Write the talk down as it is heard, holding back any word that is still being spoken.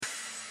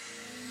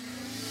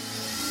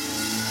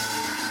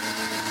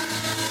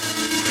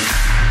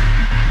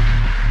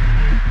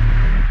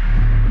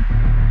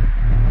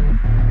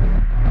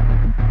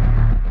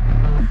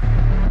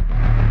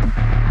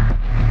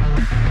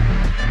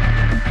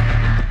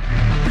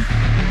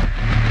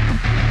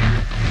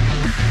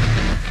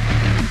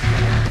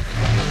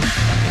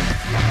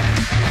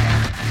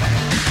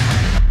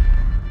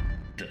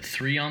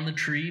the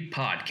Tree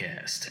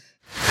podcast.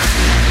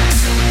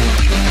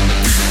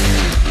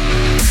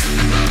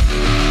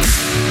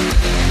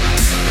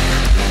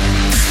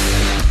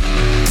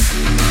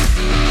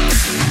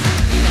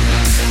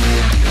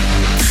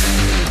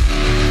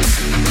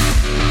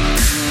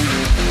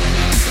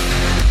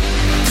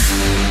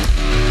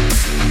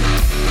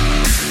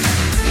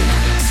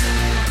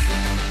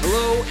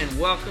 Hello and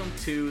welcome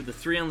to the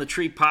Three on the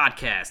Tree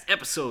podcast,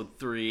 episode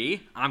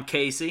 3. I'm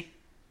Casey.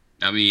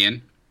 I'm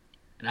Ian.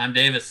 And I'm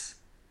Davis.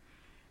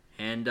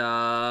 And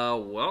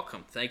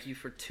welcome. Thank you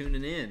for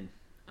tuning in.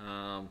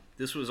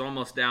 This was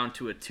almost down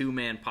to a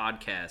two-man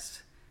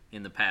podcast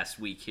in the past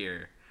week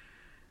here.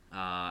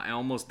 I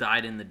almost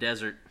died in the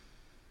desert.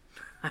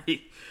 I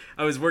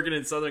was working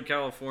in Southern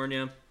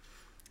California,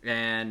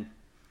 and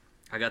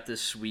I got this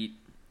sweet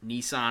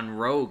Nissan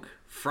Rogue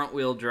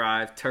front-wheel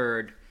drive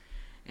turd,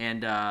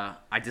 and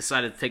I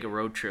decided to take a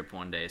road trip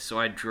one day. So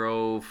I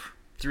drove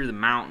through the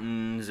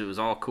mountains. It was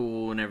all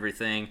cool and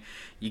everything.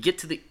 You get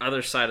to the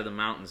other side of the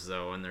mountains,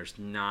 though, and there's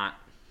not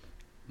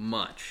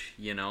much,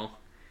 you know?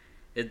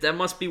 That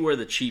must be where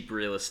the cheap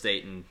real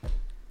estate in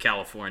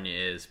California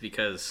is,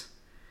 because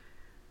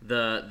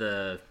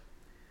the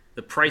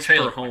price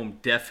per home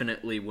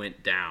definitely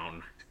went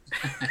down.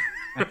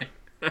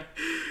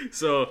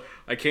 So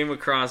I came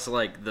across,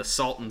 like, the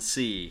Salton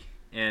Sea,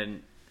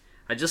 and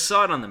I just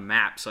saw it on the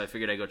map, so I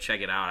figured I'd go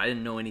check it out. I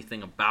didn't know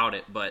anything about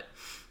it, but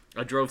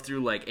I drove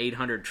through like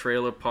 800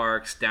 trailer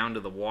parks down to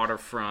the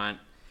waterfront,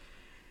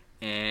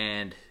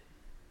 and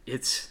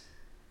it's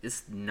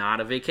not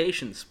a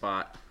vacation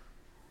spot.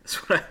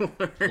 That's what I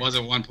learned. It was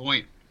at one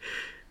point.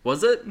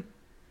 Was it?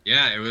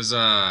 Yeah, it was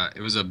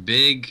a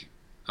big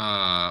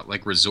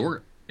like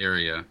resort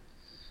area.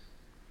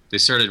 They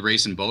started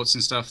racing boats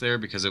and stuff there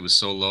because it was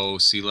so low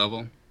sea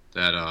level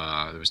that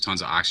there was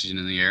tons of oxygen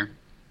in the air,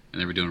 and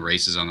they were doing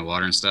races on the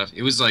water and stuff.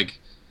 It was like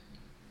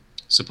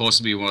supposed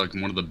to be one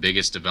of the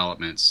biggest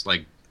developments,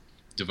 like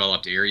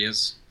developed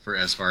areas for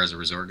as far as a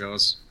resort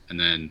goes, and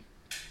then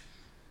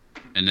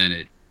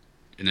it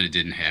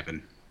didn't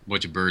happen. A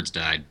bunch of birds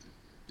died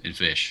and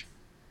fish.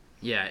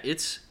 Yeah,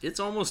 it's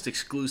almost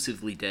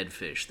exclusively dead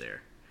fish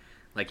there.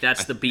 Like,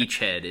 that's the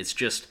beachhead. It's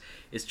just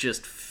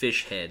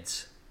fish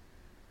heads,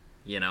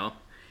 you know,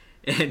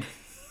 and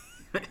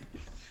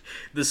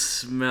the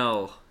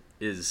smell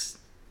is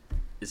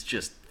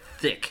just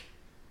thick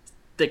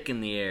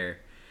in the air.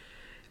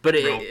 But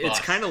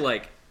it's kind of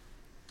like,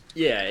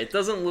 yeah, it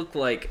doesn't look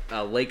like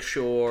a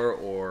lakeshore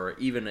or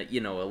even a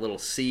little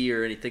sea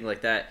or anything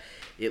like that.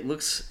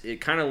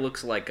 It kind of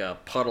looks like a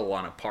puddle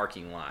on a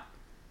parking lot.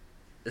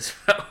 That's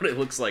what it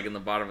looks like in the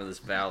bottom of this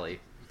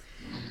valley.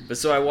 But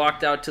so I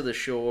walked out to the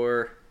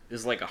shore. It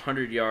was like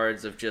 100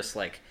 yards of just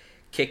like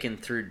kicking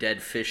through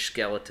dead fish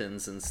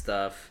skeletons and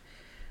stuff.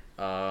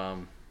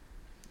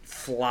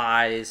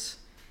 Flies,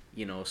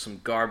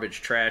 some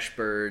garbage trash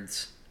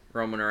birds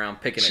roaming around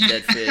picking at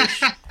dead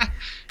fish.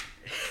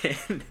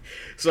 And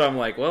so I'm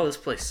like, well, this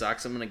place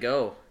sucks. I'm going to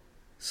go.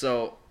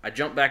 So I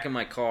jump back in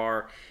my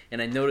car,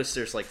 and I notice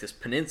there's like this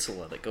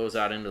peninsula that goes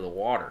out into the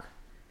water.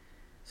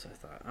 So I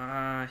thought,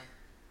 I'm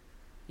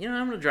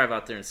going to drive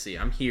out there and see.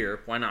 I'm here.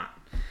 Why not?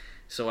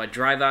 So I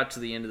drive out to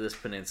the end of this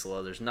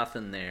peninsula. There's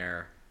nothing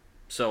there.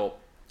 So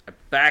I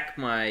back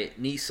my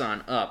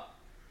Nissan up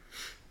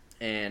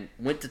and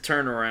went to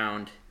turn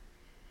around,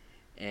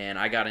 and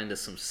I got into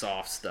some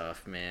soft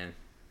stuff, man.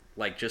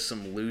 Like just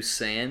some loose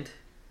sand,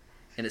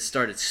 and it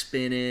started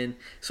spinning.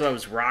 So I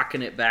was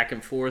rocking it back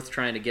and forth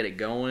trying to get it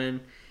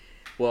going.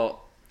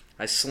 Well,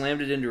 I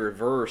slammed it into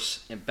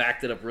reverse and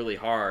backed it up really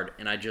hard,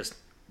 and I just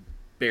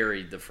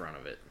buried the front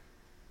of it.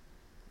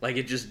 Like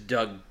it just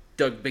dug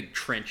big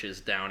trenches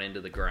down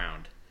into the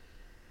ground.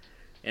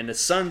 And the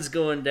sun's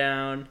going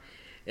down,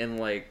 and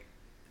like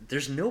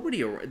there's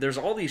nobody around. There's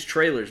all these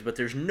trailers, but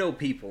there's no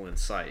people in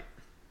sight.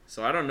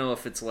 So I don't know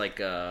if it's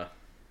like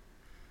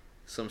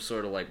some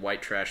sort of like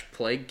white trash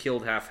plague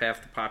killed half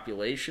the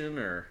population,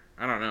 or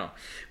I don't know.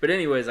 But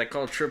anyways, I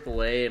called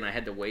AAA, and I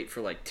had to wait for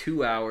like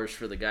 2 hours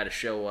for the guy to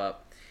show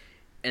up.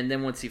 And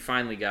then once he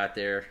finally got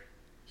there,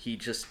 he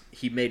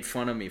made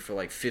fun of me for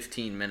like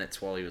 15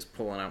 minutes while he was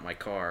pulling out my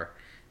car.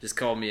 Just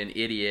called me an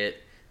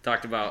idiot.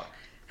 Talked about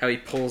how he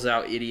pulls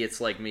out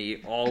idiots like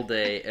me all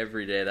day,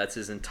 every day. That's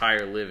his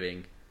entire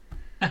living.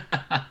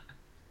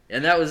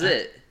 And that was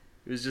it.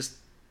 It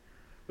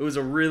was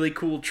a really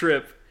cool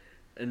trip.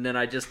 And then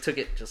I just took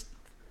it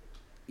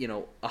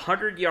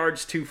 100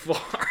 yards too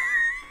far.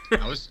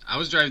 I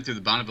was driving through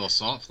the Bonneville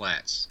Salt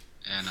Flats,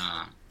 and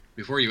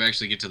before you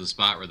actually get to the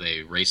spot where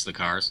they race the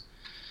cars,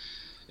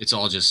 it's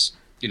all just,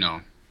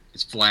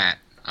 it's flat,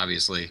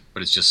 obviously,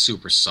 but it's just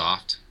super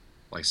soft,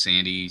 like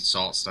sandy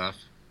salt stuff.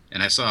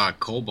 And I saw a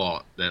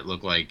Cobalt that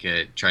looked like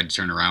it tried to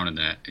turn around in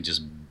that and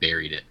just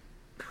buried it.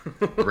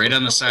 Right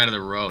on the side of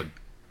the road,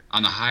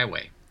 on the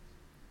highway.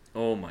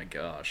 Oh my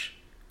gosh.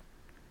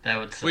 That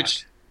would suck.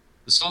 Which,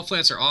 the salt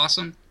flats are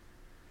awesome,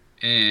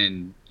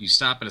 and you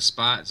stop at a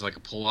spot, it's like a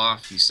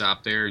pull-off, you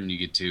stop there and you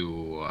get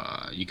to,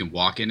 you can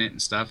walk in it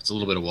and stuff. It's a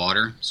little bit of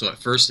water, so at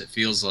first it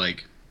feels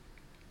like,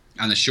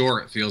 on the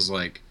shore it feels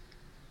like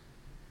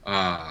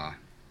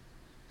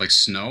like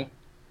snow,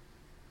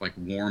 like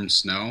warm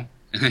snow.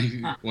 And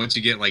then Huh. once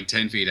you get like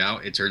 10 feet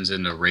out, it turns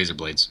into razor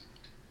blades.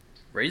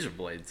 Razor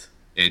blades.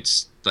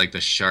 It's like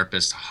the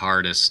sharpest,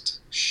 hardest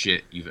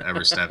shit you've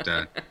ever stepped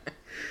on.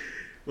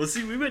 Well,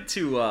 see, we went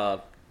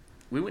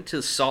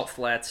to Salt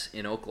Flats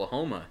in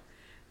Oklahoma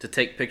to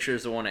take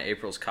pictures of one of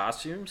April's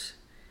costumes.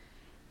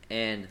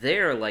 And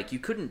there, like, you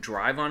couldn't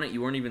drive on it.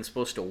 You weren't even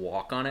supposed to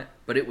walk on it,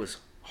 but it was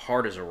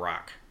hard as a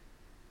rock.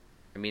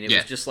 I mean, it Yeah.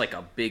 was just like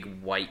a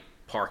big white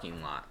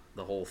parking lot,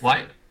 the whole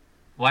thing.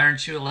 Why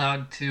aren't you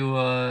allowed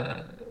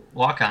to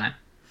walk on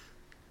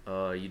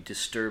it? You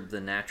disturb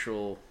the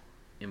natural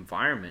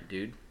environment,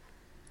 dude.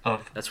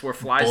 Of That's where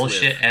flies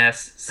bullshit live.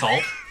 ass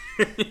salt.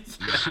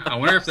 I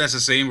wonder if that's the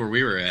same where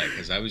we were at,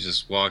 because I was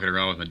just walking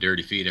around with my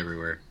dirty feet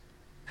everywhere,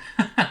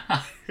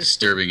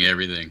 disturbing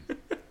everything,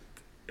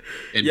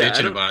 and Yeah, I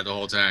bitching don't- about it the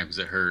whole time because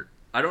it hurt.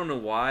 I don't know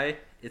why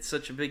it's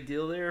such a big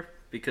deal there,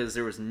 because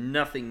there was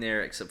nothing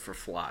there except for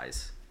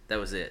flies. That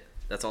was it.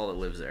 That's all that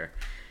lives there.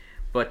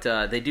 But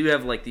they do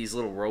have like these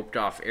little roped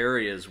off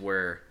areas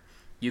where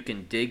you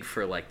can dig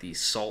for like these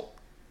salt,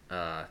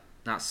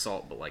 not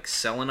salt, but like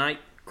selenite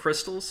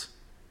crystals.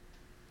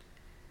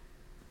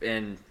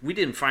 And we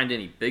didn't find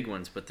any big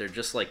ones, but they're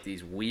just like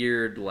these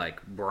weird,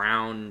 like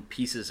brown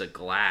pieces of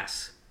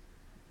glass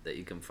that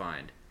you can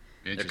find.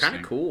 They're kind Interesting.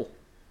 of cool.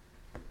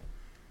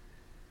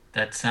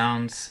 That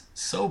sounds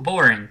so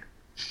boring.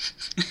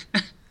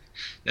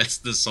 That's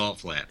the salt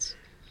flats.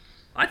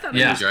 I thought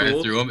Yeah. it was Driving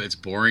cool. through them, it's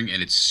boring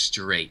and it's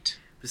straight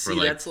But for see,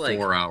 like that's like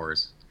 4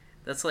 hours.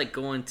 that's like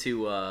going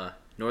to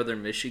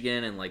northern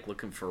Michigan and like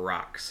looking for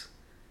rocks.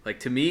 Like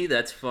to me,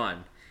 that's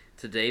fun.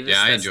 To Davis,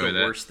 Yeah, I that's enjoy the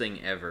that. worst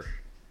thing ever.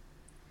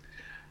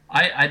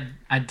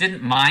 I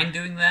didn't mind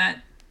doing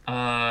that.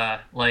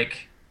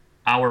 Like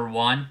hour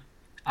 1,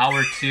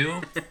 hour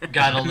 2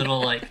 got a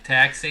little like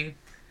taxing.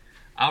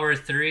 Hour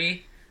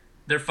 3,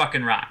 they're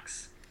fucking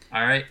rocks.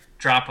 All right,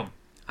 drop them.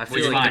 I We're feel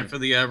It's like fine. looking for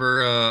the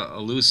ever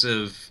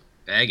elusive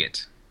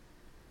agate.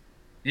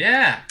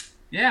 Yeah,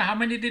 yeah. How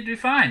many did we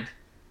find?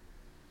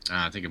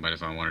 I think I might have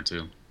found 1 or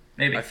 2.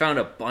 Maybe. I found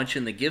a bunch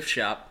in the gift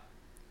shop.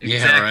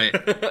 Yeah,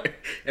 right.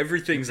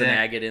 Everything's an Exact-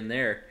 agate in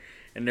there,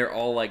 and they're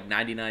all like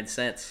 99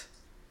 cents.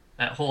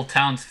 That whole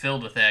town's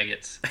filled with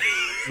agates.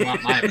 You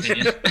want my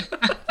opinion?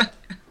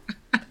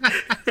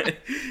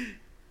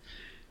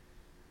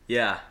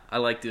 Yeah, I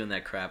like doing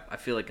that crap. I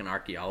feel like an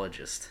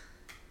archaeologist.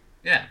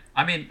 Yeah,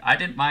 I mean, I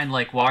didn't mind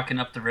like walking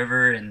up the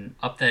river and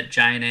up that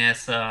giant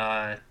ass.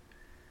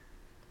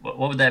 What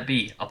would that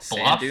be? A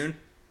Sand bluff? dune?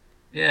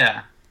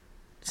 Yeah.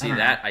 See, don't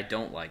that I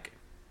don't like.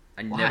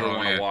 I Why? never Oh,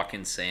 want to yeah. walk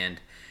in sand.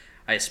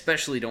 I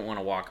especially don't want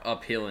to walk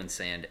uphill in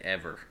sand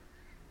ever.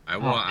 I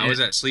was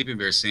at Sleeping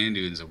Bear Sand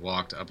Dunes and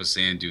walked up a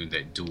sand dune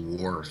that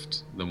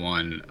dwarfed the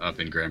one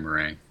up in Grand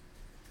Marais.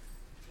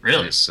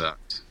 Really? It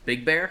sucked.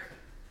 Big Bear?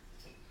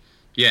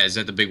 Yeah, is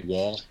that the big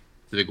wall?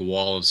 The big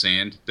wall of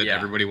sand that Yeah.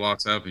 everybody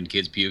walks up and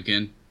kids puke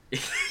in?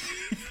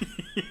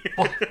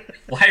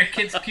 Why are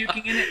kids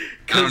puking in it?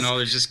 I don't know.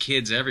 There's just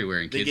kids everywhere,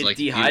 and They kids get like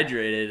to puke.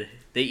 dehydrated.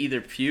 They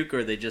either puke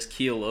or they just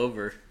keel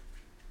over.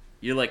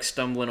 You're like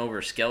stumbling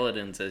over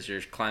skeletons as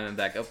you're climbing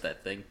back up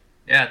that thing.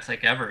 Yeah, it's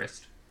like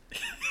Everest.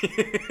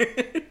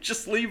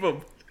 Just leave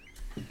them.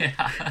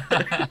 Yeah.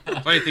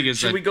 Funny thing is,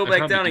 Should we go I back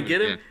probably down and do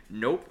get it, him?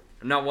 Nope.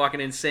 I'm not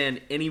walking in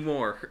sand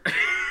anymore.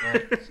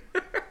 Right.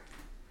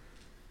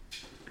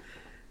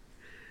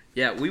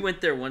 Yeah, we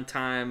went there one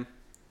time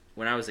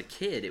when I was a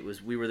kid.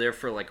 We were there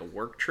for like a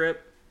work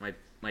trip.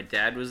 My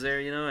dad was there,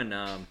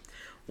 and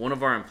one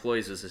of our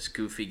employees was this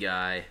goofy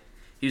guy.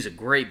 He was a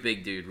great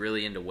big dude,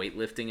 really into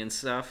weightlifting and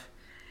stuff.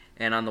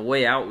 And on the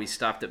way out, we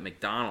stopped at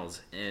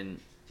McDonald's,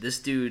 and this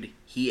dude,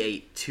 he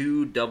ate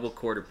 2 double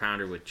quarter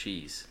pounder with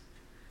cheese.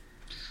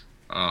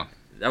 Oh,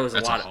 That was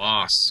that's a a lot.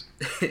 loss.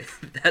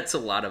 That's a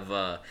lot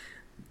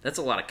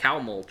of cow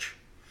mulch.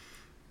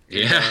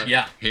 Yeah,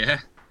 Yeah. yeah.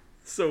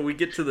 So we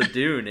get to the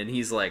dune, and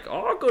he's like, "Oh,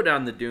 I'll go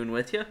down the dune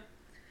with you."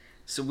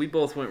 So we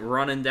both went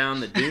running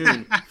down the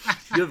dune.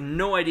 You have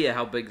no idea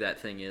how big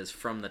that thing is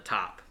from the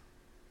top.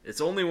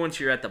 It's only once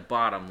you're at the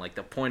bottom, like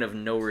the point of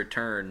no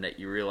return, that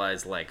you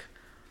realize, like,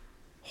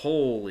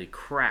 holy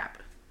crap.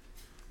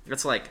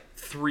 That's like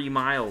 3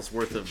 miles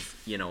worth of,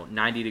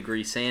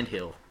 90-degree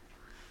sandhill.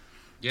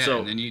 Yeah, So-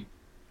 and then you...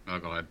 Oh,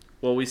 go ahead.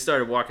 Well, we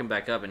started walking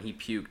back up, and he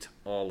puked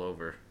all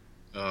over.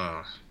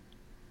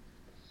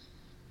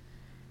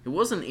 It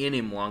wasn't in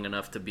him long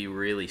enough to be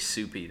really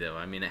soupy, though.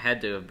 I mean, it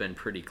had to have been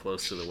pretty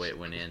close to the way it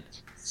went in.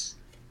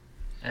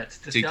 That's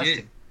To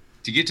disgusting.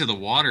 get to the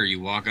water,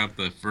 you walk up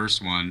the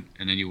first one,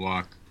 and then you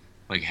walk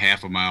like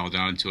half a mile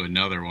down to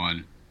another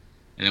one,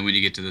 and then when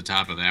you get to the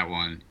top of that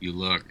one, you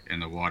look, and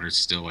the water's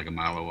still like a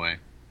mile away.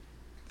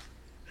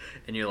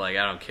 And you're like,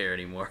 I don't care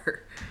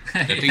anymore.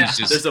 That thing's Yeah.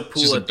 just There's a just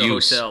pool at the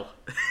abuse. hotel.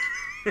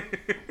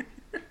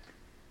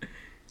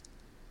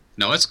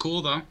 No, it's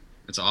cool though.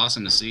 It's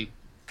awesome to see.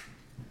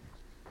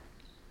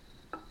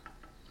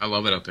 I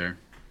love it up there.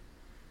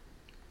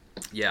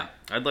 Yeah,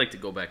 I'd like to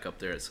go back up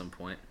there at some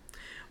point.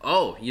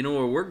 Oh, you know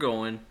where we're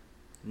going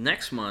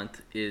next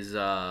month is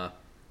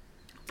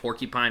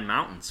Porcupine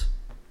Mountains.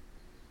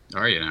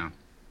 Are you now?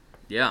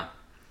 Yeah.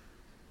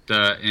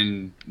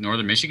 In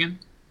northern Michigan?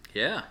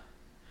 Yeah.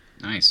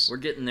 Nice. We're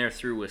getting there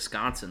through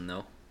Wisconsin,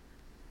 though.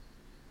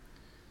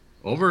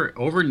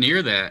 Over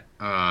near that,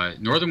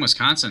 northern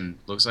Wisconsin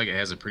looks like it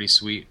has a pretty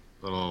sweet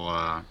little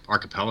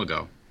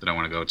archipelago that I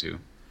want to go to.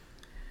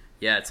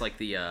 Yeah, it's like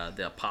the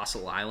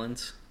Apostle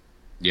Islands.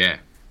 Yeah,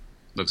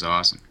 looks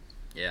awesome.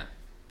 Yeah.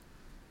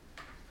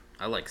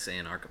 I like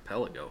saying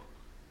archipelago.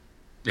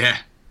 Yeah,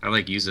 I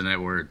like using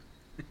that word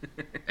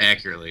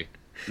accurately.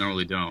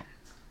 Normally don't.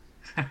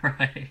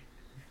 Right.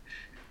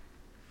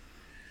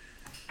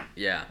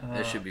 Yeah,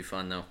 that should be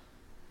fun, though.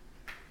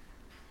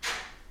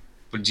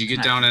 But did you get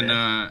Not down and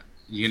bad.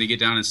 you gonna get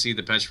down and see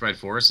the Petrified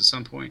Forest at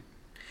some point?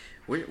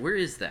 Where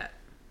is that?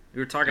 We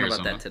were talking about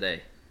Arizona. that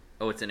today.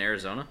 Oh, it's in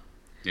Arizona?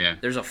 Yeah.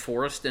 There's a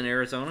forest in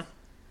Arizona?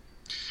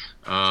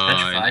 An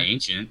Petrified.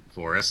 ancient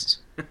forest,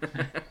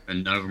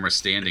 and none of them are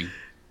standing.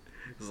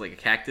 It's like a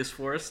cactus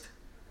forest?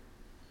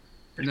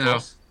 Pretty No.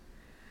 close.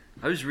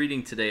 I was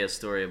reading today a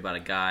story about a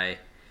guy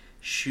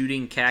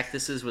shooting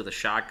cactuses with a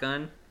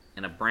shotgun,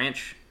 and a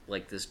branch,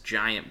 like this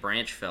giant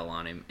branch, fell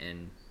on him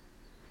and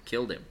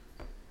killed him.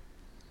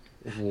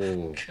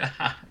 Whoa.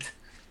 God.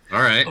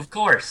 All right. Of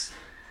course.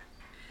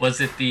 Was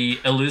it the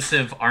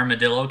elusive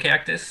armadillo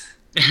cactus?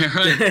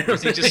 Right.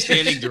 Was he just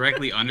standing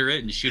directly under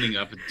it and shooting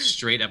up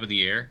straight up in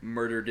the air?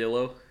 Murder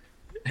Dillo.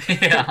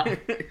 Yeah.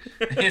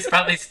 He's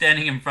probably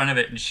standing in front of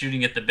it and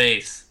shooting at the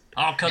base.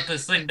 I'll cut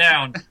this thing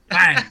down.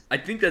 Bang! I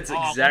think that's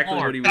Oh, exactly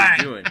more. what he was Bang!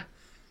 doing.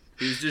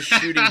 He was just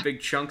shooting big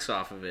chunks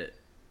off of it.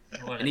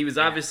 What And he was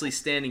a- obviously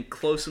standing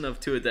close enough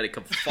to it that it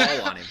could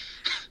fall on him.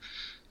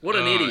 What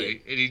an Oh,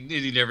 idiot. And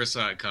he never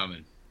saw it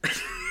coming.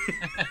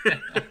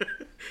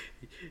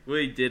 Well,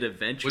 he did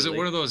eventually. Was it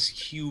one of those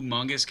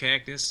humongous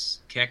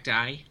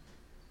cacti?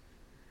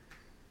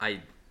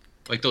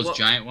 Like those Well-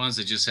 giant ones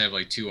that just have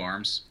like two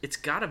arms? It's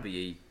gotta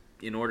be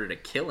in order to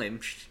kill him,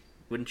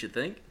 wouldn't you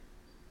think?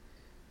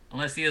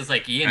 Unless he was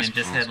like Ian I and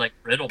just suppose. had like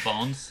brittle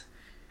bones.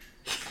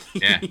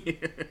 Yeah.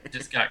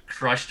 Just got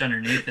crushed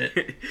underneath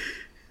it.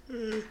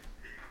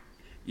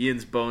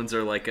 Ian's bones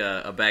are like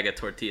a bag of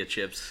tortilla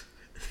chips.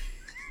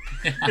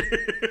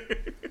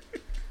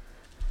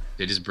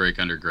 They just break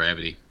under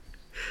gravity.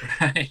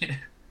 Right.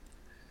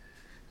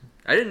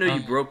 I didn't know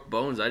you broke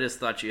bones. I just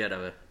thought you had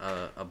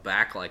a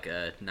back like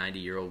a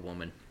 90-year-old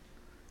woman.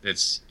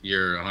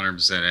 You're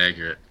 100%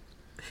 accurate.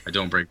 I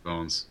don't break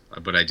bones,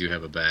 but I do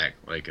have a back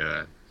like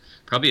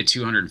probably a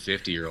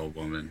 250-year-old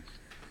woman.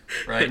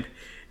 Right.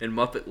 And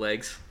Muppet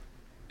legs.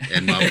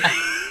 And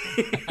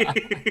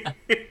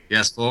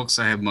yes, folks,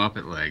 I have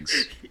Muppet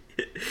legs.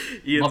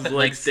 Ian's Muppet legs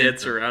legs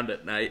dance syndrome. around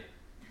at night.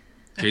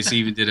 Casey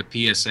even did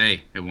a PSA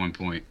at one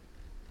point.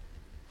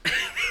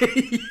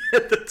 Yeah,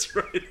 that's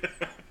right.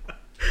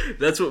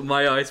 That's what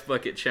my ice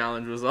bucket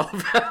challenge was all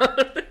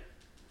about.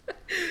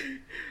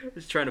 I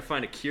was trying to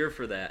find a cure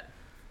for that.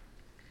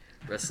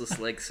 Restless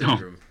leg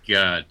syndrome. Oh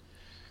God.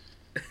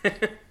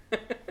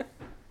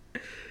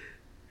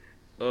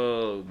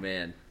 Oh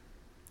man.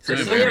 So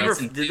Could've did they been ever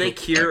nothing did they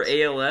too. cure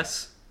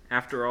ALS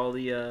after all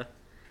the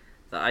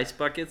ice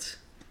buckets?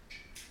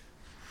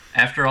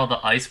 After all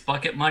the ice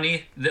bucket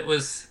money that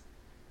was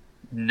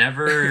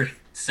never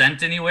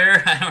sent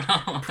anywhere, I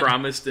don't know.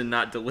 Promised and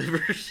not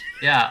delivered.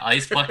 Yeah,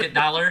 ice bucket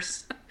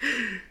dollars,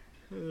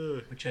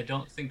 which I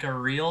don't think are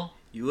real.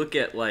 You look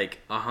at like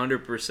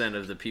 100%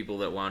 of the people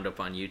that wound up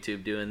on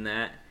YouTube doing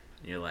that,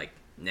 and you're like,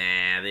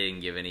 nah, they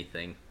didn't give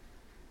anything.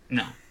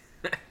 No.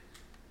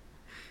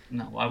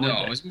 No, why would No,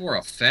 they? it was more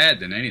a fad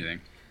than anything.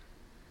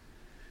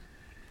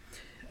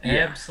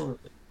 Yeah.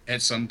 Absolutely.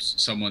 At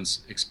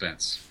someone's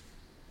expense.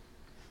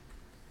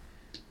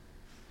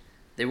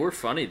 They were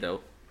funny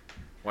though,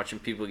 watching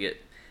people get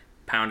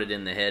pounded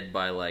in the head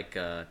by like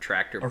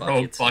tractor A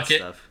road buckets and bucket?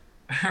 stuff.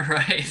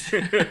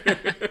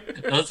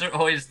 Right. Those are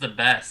always the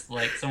best.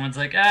 Like someone's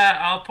like,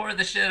 I'll pour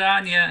the shit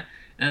on you. And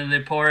then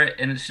they pour it,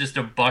 and it's just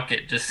a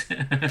bucket just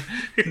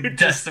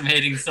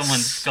decimating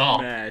someone's skull.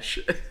 Smash.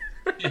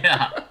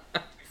 Yeah.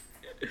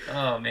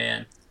 Oh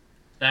man,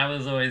 that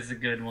was always a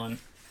good one.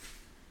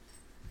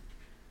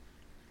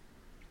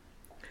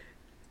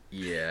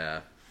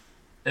 Yeah.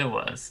 It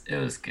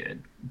was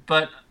good.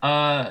 But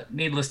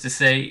needless to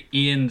say,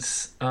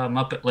 Ian's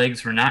Muppet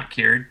legs were not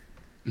cured,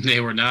 They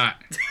were not.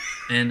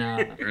 and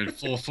They're in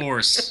full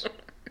force.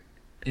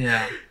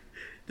 yeah,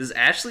 Does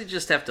Ashley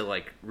just have to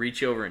like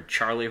reach over and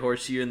Charlie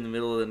horse you in the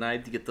middle of the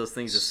night to get those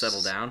things to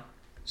settle down?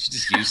 She's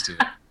just used to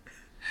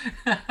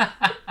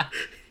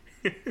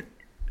it.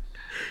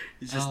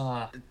 He's just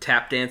Uh,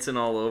 tap dancing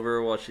all over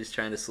her while she's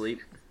trying to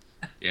sleep.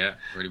 Yeah,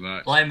 pretty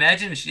much. well, I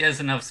imagine she has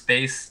enough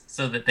space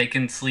so that they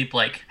can sleep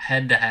like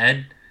head to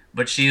head,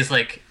 but she's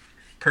like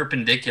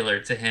perpendicular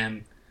to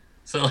him,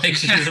 so like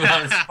she's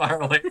about as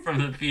far away from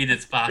the feet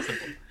as possible.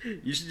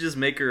 You should just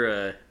make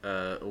her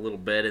a little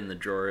bed in the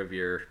drawer of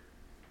your,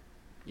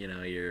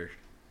 your.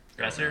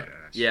 Dresser.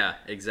 Yeah,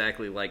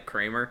 exactly like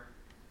Kramer.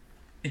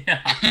 Yeah.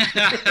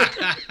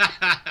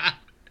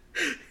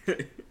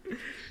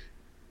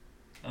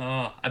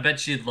 Oh, I bet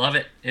she'd love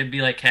it. It'd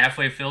be like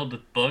halfway filled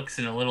with books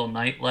and a little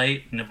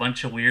nightlight and a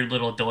bunch of weird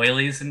little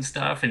doilies and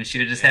stuff, and she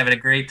would just having a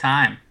great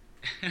time.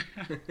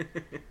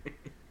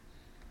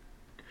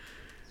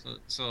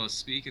 So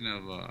speaking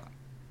of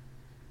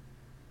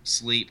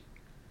sleep,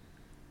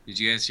 did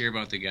you guys hear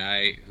about the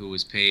guy who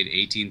was paid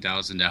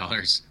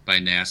 $18,000 by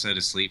NASA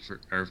to sleep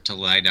or to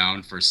lie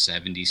down for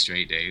 70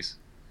 straight days?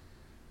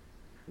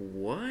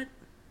 What?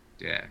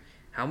 Yeah,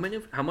 How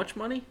much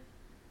money?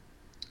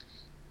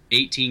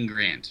 18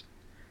 grand,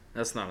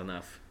 That's not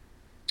enough.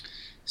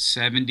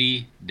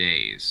 70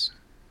 days.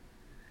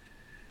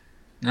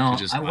 No, To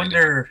just I lie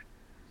wonder,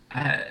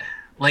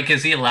 like,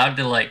 is he allowed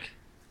to, like,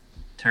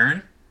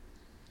 turn?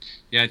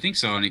 Yeah, I think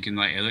so. And he can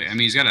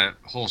he's got a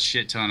whole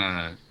shit ton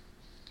of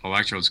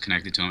electrodes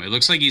connected to him. It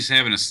looks like he's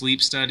having a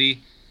sleep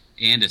study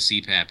and a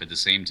CPAP at the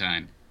same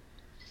time.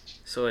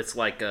 So it's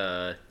like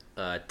a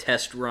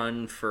test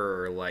run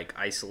for like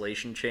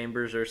isolation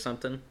chambers or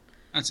something.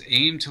 That's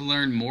aimed to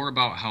learn more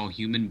about how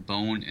human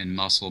bone and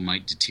muscle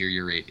might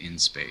deteriorate in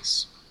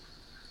space.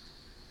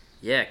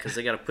 Yeah, because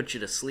they got to put you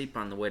to sleep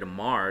on the way to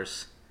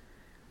Mars,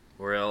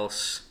 or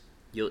else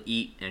you'll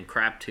eat and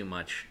crap too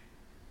much.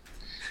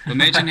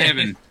 Imagine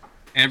having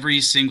every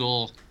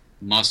single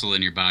muscle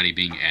in your body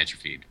being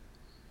atrophied.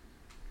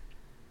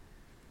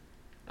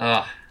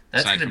 Oh,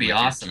 that's aside going to from, be like,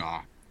 your awesome.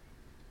 jaw.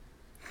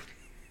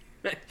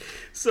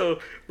 So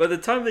by the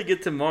time they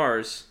get to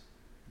Mars,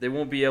 they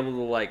won't be able to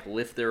like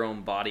lift their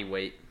own body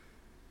weight.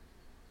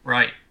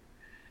 Right.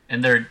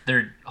 And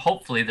they're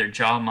hopefully their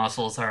jaw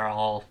muscles are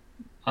all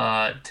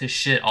to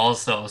shit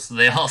also, so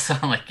they all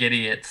sound like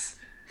idiots.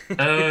 Maybe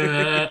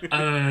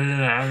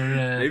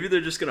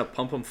they're just gonna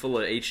pump them full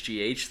of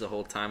HGH the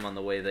whole time on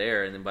the way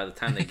there, and then by the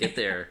time they get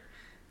there,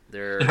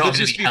 they're They're all It'll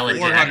just be hella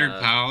 400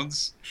 jacked.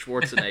 pounds.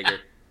 Schwarzenegger.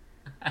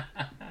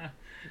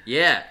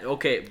 Yeah,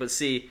 okay, but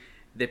see,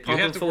 they pump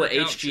have them to full of work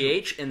out,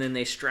 HGH, and then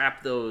they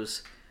strap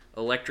those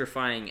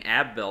electrifying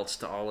ab belts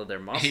to all of their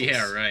muscles.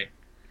 Yeah, right.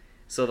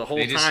 So the whole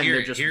They just time hear-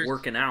 they're just here's-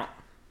 working out.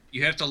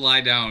 You have to lie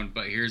down,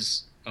 but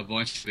here's a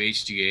bunch of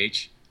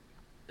HGH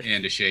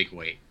and a shake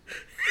weight.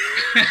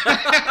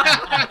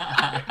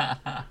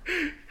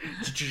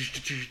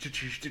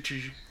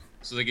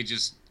 So they could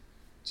just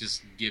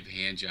give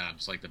hand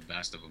jobs like the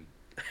best of them.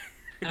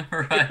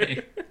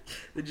 Right.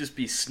 They'd just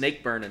be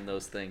snake burning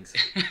those things.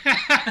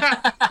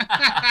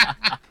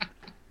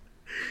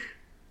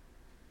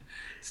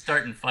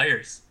 Starting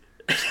fires.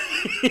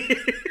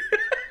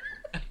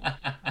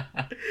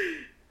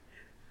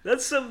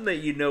 That's something that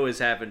you know has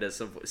happened at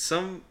some point.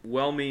 Some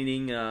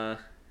well-meaning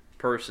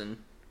person,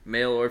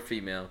 male or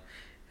female,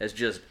 has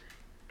just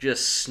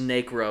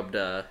snake rubbed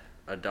a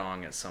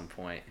dong at some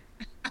point.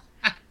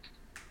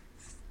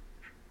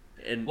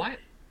 And What?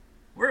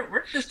 Where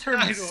did this term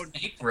I don't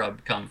snake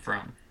rub come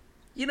from?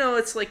 you know,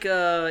 it's like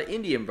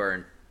Indian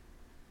burn.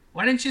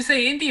 Why didn't you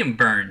say Indian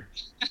burn?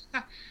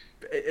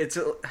 It's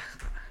You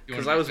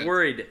because wanna I was defend-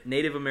 worried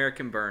Native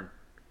American burn.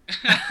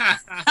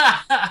 But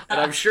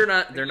I'm sure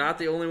they're not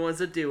the only ones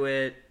that do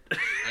it. I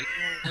don't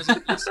know. It was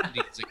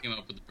ethnicities that came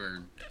up with the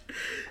burn.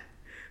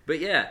 But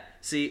yeah,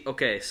 see,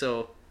 okay,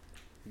 so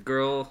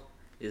girl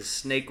is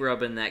snake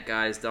rubbing that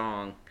guy's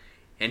dong,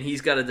 and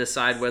he's got to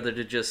decide whether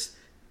to just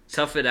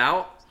tough it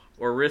out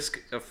or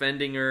risk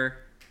offending her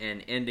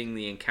and ending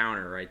the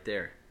encounter right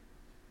there.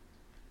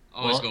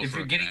 Always Well, go if for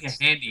you're a getting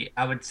pass. a handy,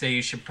 I would say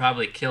you should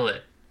probably kill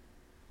it.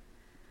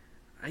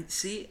 I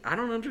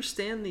don't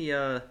understand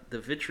the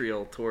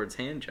vitriol towards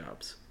hand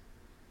jobs.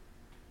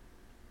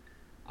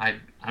 I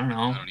don't know.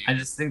 I don't I either.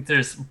 just think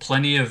there's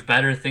plenty of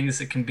better things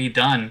that can be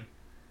done.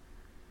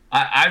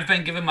 I've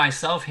been giving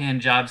myself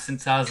hand jobs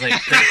since I was like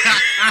 13.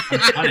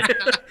 I've done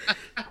it.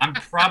 I'm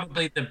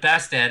probably the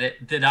best at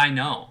it that I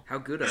know. How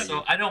good are So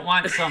you? I don't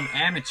want some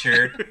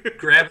amateur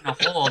grabbing a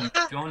hole and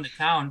going to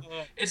town.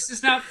 It's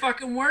just not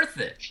fucking worth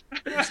it.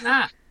 It's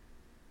not.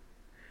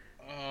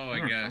 Oh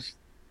my gosh.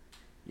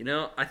 You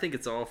know, I think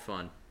it's all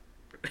fun.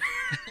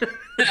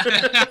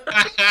 Anytime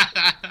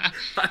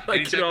I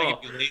like it I all.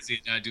 can be lazy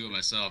and not do it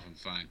myself, I'm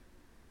fine.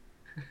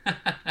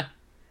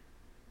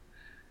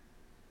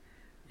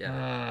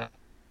 Yeah.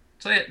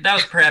 So yeah, that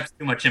was perhaps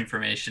too much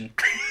information,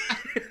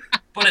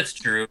 but it's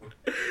true.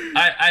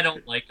 I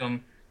don't like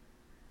them.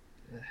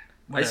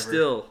 I'm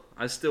still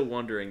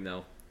wondering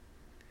though.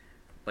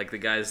 Like the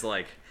guy's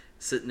like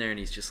sitting there and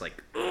he's just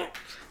like,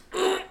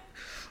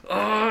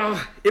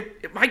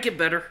 it might get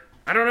better.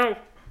 I don't know.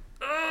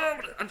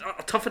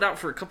 I'll tough it out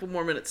for a couple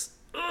more minutes.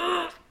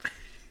 Oh,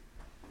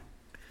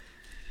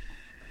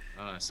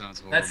 that sounds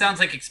horrible. That sounds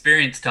like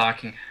experience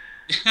talking.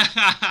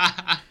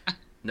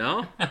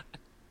 No,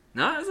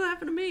 no, it doesn't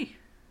happen to me.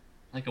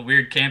 Like a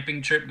weird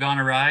camping trip gone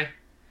awry.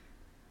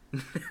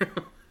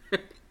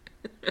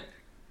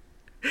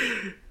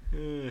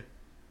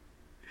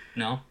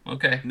 No?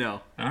 Okay.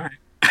 No. All right.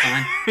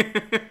 Fine.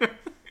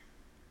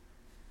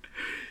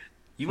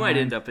 You might Fine.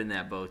 end up in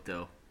that boat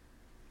though.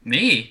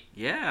 Me?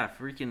 Yeah,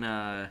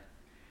 freaking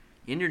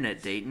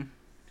internet dating.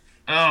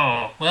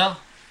 Oh, well,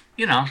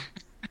 you know.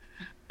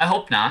 I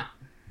hope not.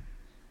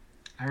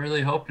 I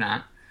really hope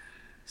not.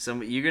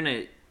 you're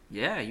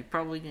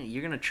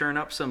gonna churn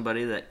up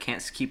somebody that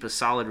can't keep a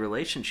solid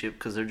relationship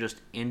because they're just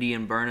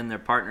Indian burning their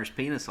partner's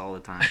penis all the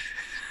time.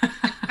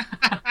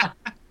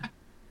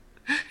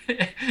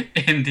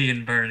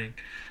 Indian burning.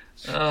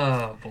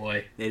 Oh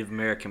boy. Native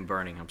American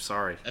burning. I'm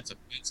sorry. That's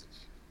offensive.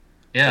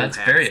 Yeah, Both it's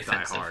very halves die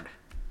offensive.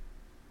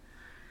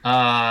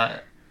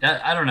 hard.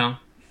 I don't know.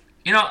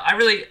 You know, I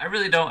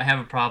really don't have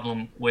a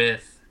problem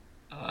with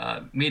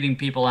meeting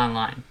people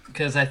online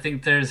because I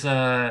think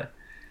I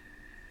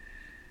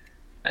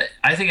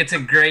think it's a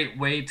great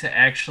way to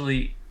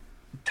actually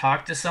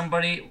talk to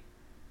somebody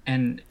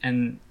and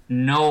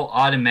know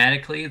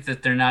automatically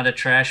that they're not a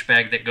trash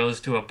bag that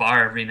goes to a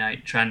bar every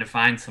night trying to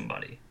find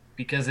somebody.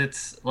 Because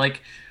it's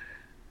like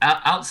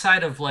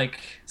outside of like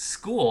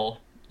school,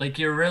 like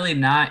you're really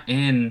not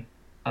in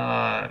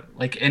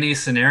like any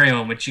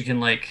scenario in which you can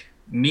like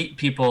meet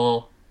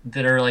people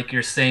that are like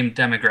your same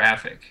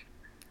demographic.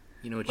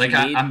 You know what Like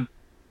you need? I'm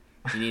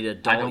You need an I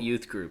adult don't-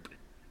 youth group.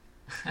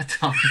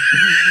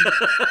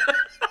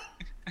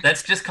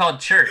 That's just called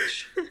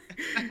church.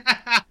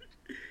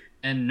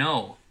 And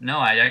no,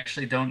 I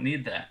actually don't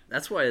need that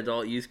That's why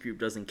adult youth group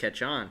doesn't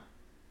catch on.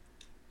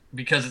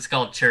 because it's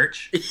called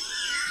church.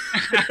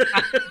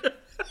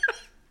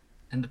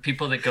 And the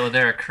people that go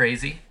there are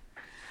crazy.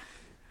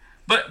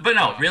 But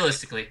no,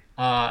 realistically,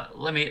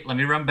 let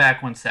me run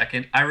back 1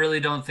 second. I really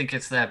don't think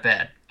it's that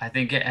bad. I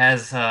think it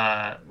has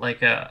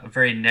like a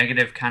very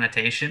negative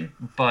connotation,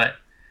 but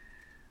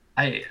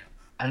I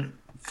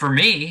for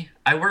me,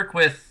 I work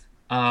with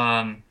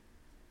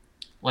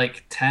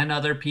like 10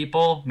 other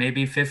people,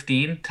 maybe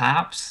 15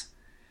 tops,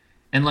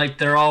 and like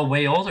they're all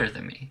way older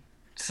than me.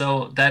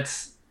 So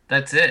that's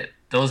it.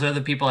 Those are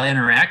the people I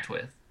interact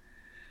with.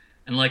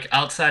 And like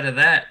outside of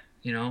that,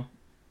 you know,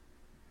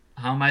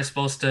 how am I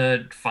supposed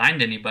to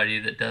find anybody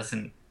that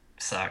doesn't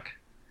suck?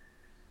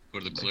 Go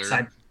to the Like,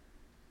 club.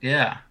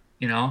 yeah,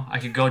 you know, I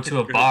could go to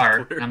a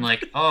bar and I'm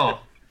like,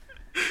 oh,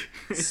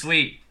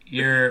 sweet,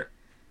 you're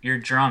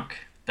drunk.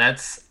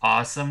 That's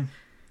awesome.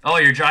 Oh,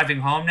 you're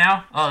driving home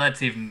now? Oh,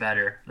 that's even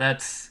better.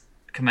 That's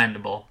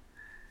commendable.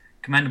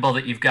 Commendable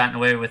that you've gotten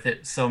away with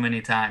it so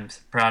many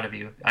times. Proud of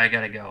you. I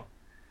gotta go.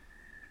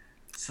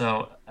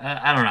 So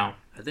I don't know.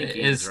 I think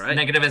he as is, right?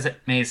 negative as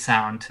it may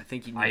sound, I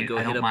think you need I to go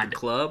don't hit up mind the it.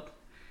 club,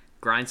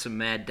 grind some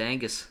Mad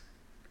Dangus.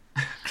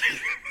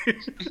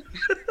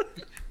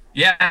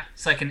 Yeah,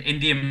 so I can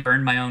Indian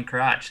burn my own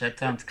crotch. That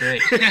sounds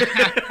great.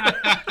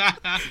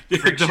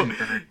 Friction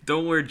burn.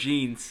 Don't wear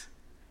jeans.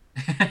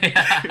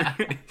 Yeah.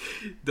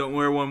 Don't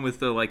wear one with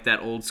the like that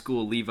old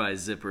school Levi's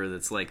zipper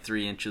that's like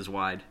 3 inches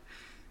wide.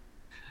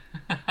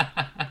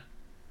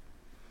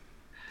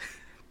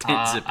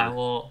 Tent zipper.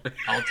 I'll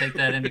take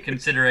that into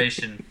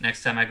consideration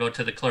next time I go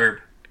to the club.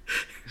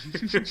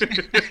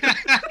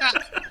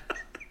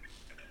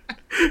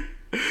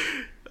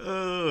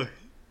 Oh.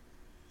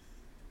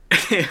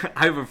 I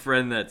have a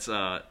friend that's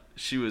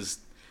she was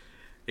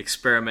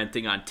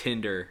experimenting on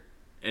Tinder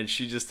and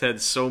she just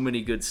had so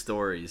many good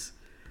stories.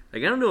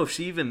 Like I don't know if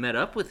she even met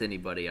up with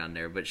anybody on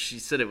there, but she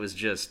said it's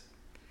just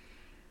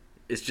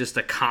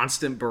a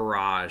constant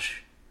barrage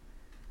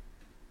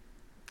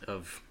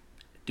of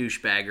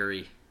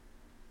douchebaggery.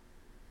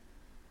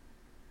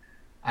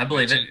 I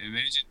believe it.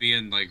 Imagine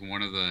being like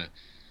one of the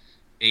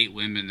 8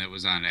 women that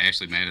was on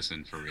Ashley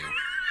Madison for real.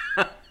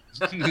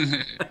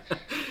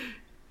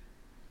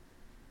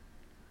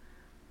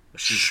 A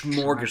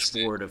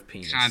smorgasbord of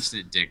penis.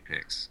 Constant dick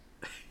pics.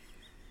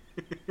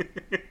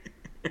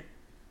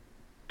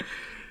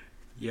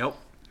 Yep.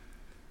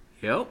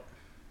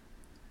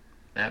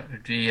 That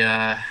would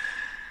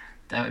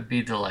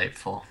be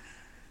delightful.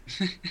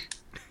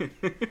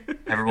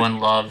 Everyone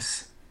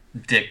loves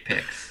dick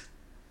pics,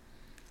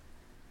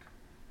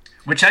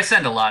 which I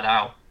send a lot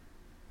out.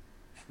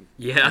 I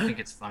Yeah. think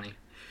it's funny.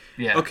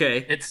 Yeah.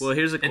 Okay. It's well,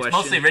 here's a question. It's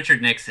mostly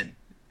Richard Nixon.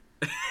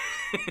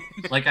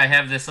 Like I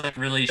have this like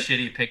really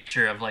shitty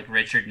picture of like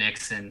Richard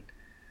Nixon,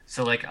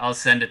 so like I'll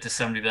send it to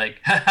somebody be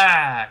like, "Ha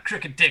ha,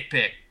 crooked dick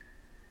pic,"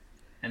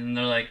 and then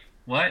they're like,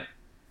 "What?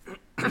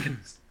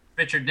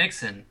 Richard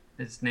Nixon?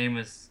 His name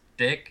was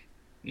Dick?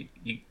 You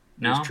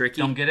no? was tricky.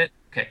 Don't get it?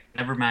 Okay,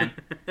 never mind."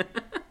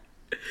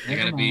 You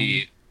gotta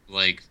be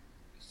like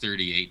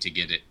 38 to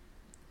get it.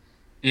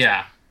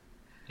 Yeah.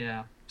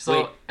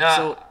 So,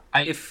 Wait,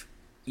 I if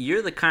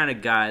you're the kind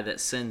of guy that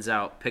sends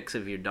out pics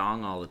of your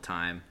dong all the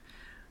time,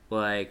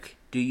 like,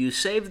 do you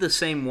save the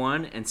same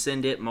one and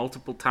send it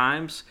multiple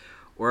times,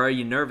 or are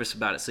you nervous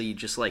about it so you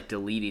just like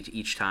delete it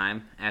each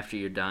time after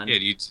you're done? Yeah,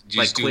 do you Like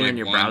just do clearing like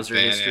your one browser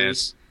history?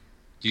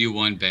 Do you do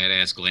one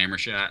badass glamour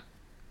shot?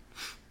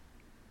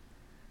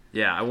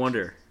 Yeah, I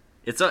wonder.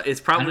 It's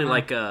probably know.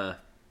 like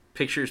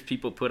pictures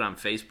people put on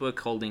Facebook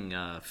holding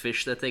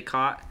fish that they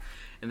caught,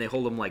 and they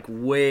hold them like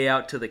way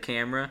out to the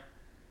camera.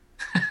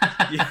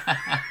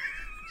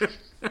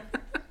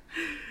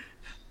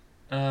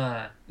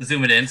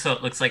 zoom it in so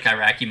it looks like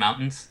Iraqi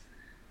mountains.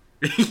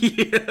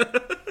 Yeah.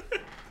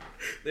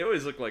 They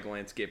always look like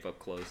landscape up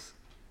close.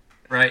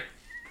 Right.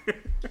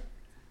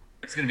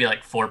 It's gonna be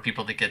like 4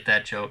 people that get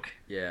that joke.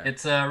 Yeah.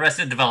 It's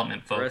Arrested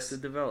Development, folks.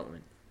 Arrested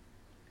Development.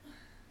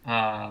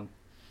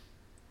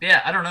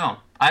 Yeah, I don't know.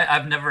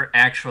 I've never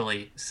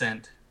actually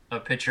sent a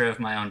picture of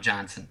my own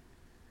Johnson.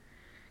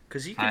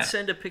 Because you can I,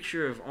 send a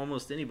picture of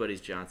almost anybody's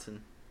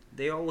Johnson.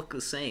 They all look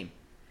the same.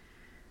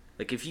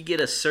 Like if you get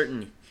a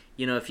certain,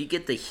 if you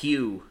get the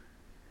hue,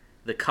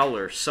 the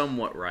color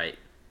somewhat right,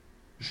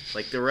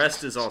 like the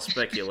rest is all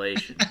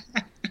speculation.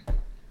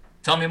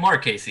 Tell me more,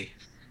 Casey.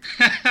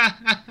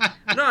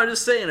 No, I'm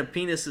just saying a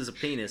penis is a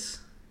penis.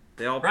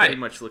 They all pretty Right.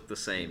 much look the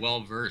same.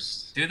 Well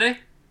versed. Do they?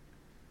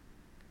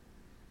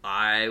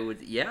 I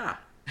would, yeah.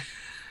 You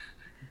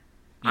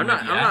I'm would,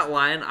 not. yeah? I'm not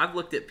lying. I've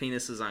looked at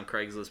penises on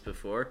Craigslist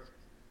before.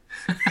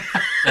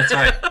 That's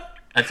right.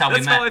 That's how we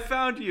That's met. how I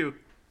found you.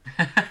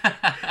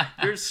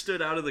 Yours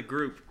stood out of the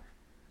group.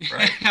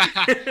 Right.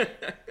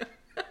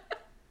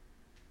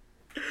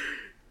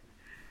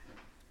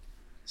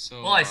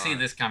 So, Well, I see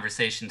this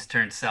conversation's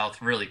turned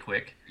south really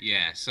quick.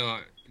 Yeah, so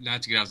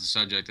not to get off the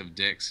subject of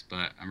dicks,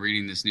 but I'm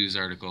reading this news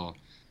article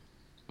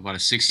about a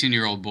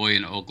 16-year-old boy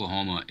in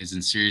Oklahoma is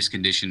in serious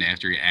condition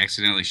after he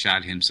accidentally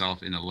shot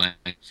himself in the leg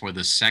for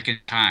the second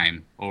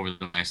time over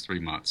the last 3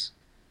 months.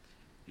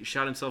 He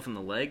shot himself in the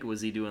leg.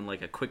 Was he doing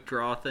like a quick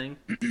draw thing?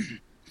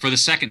 For the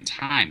second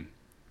time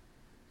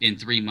in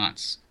 3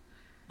 months.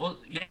 Well,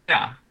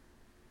 yeah.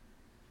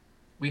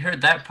 We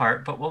heard that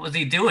part, but what was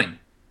he doing?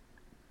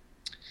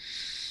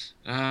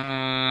 Uh,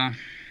 I'm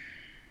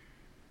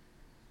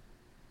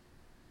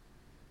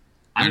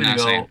They're gonna not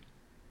go. saying.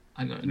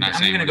 I'm not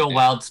saying gonna what go he did.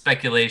 wild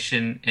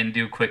speculation and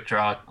do quick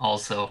draw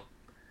also.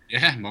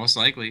 Yeah, most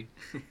likely.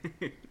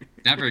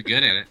 Not very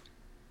good at it.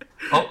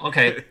 Oh,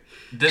 okay.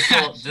 This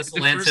will The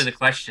answer first- the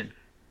question.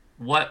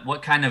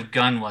 What kind of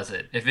gun was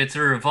it? If it's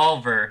a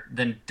revolver,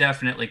 then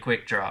definitely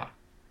quick draw.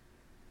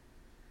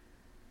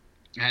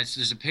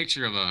 There's a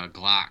picture of a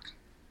Glock.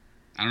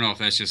 I don't know if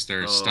that's just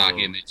their stock Oh.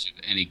 image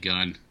of any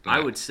gun. But I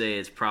would say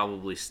it's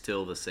probably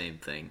still the same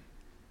thing.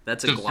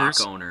 That's a The Glock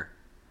first- owner.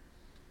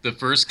 The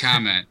first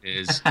comment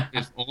is,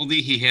 if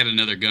only he had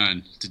another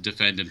gun to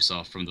defend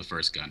himself from the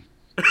first gun.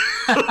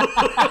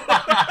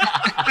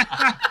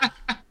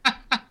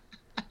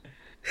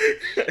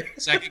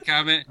 Second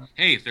comment,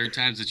 hey, third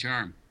time's the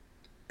charm.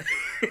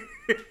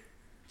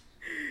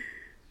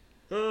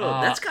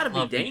 Oh, that's got to be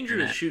love the dangerous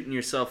internet. shooting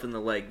yourself in the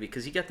leg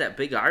because you got that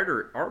big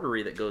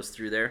artery that goes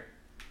through there.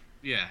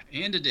 Yeah,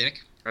 and a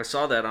dick. I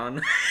saw that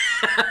on.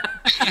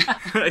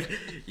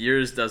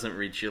 Yours doesn't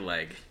reach your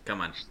leg.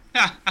 Come on.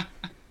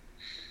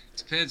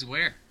 Depends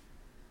where.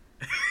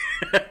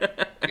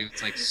 If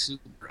it's like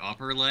super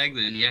upper leg,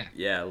 then yeah.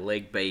 Yeah,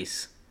 leg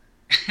base.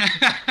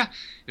 If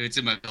it's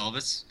in my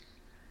pelvis.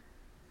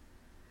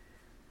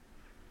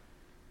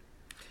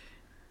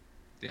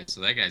 Yeah,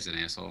 so that guy's an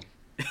asshole.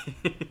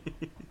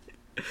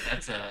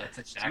 That's a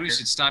shocker. Somebody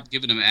should stop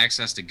giving him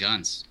access to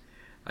guns.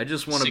 I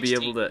just want to be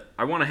 16. able to.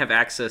 I want to have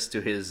access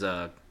to his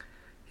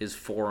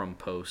forum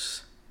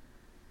posts.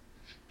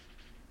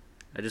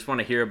 I just want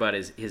to hear about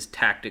his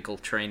tactical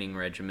training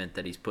regiment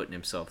that he's putting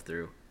himself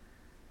through.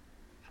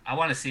 I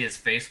want to see his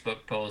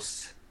Facebook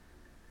posts,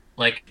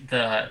 like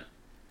the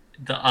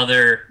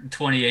other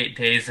 28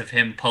 days of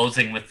him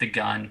posing with the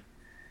gun,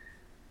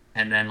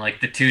 and then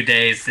like the 2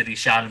 days that he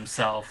shot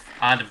himself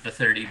out of the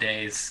 30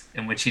 days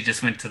in which he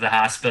just went to the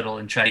hospital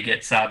and tried to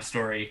get sob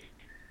story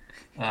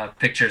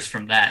pictures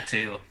from that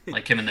too,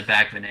 like him in the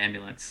back of an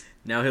ambulance.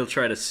 Now he'll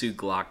try to sue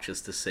Glock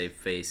just to save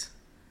face.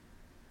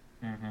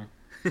 Mm-hmm.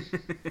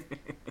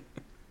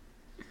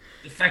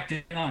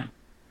 Defective gun.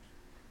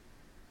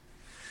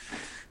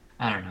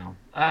 I don't know.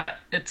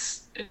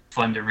 It's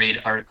fun to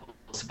read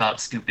articles about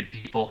stupid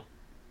people.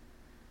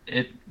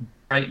 It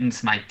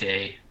brightens my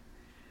day.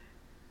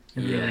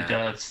 It really Yeah.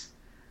 does.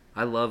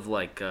 I love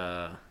like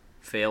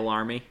Fail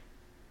Army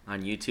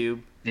on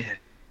YouTube. Yeah.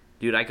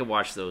 Dude, I could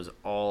watch those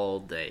all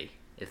day.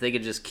 If they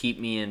could just keep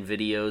me in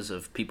videos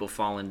of people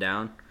falling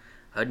down,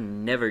 I'd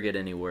never get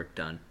any work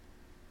done.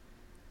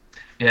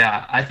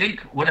 Yeah, I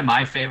think one of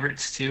my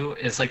favorites too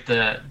is like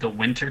the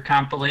winter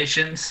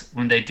compilations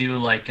when they do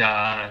like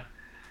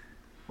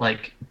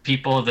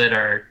people that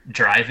are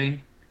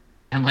driving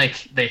and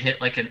like they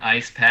hit like an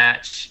ice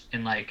patch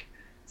and like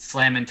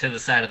slam into the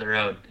side of the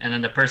road, and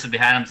then the person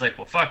behind them's like,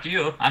 well, fuck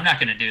you, I'm not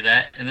gonna do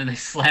that, and then they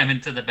slam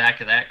into the back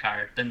of that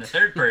car. Then the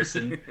third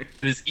person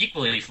who's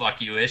equally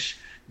fuck you-ish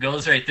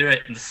goes right through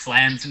it and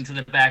slams into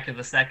the back of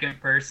the second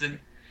person,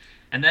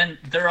 and then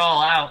they're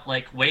all out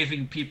like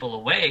waving people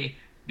away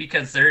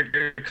because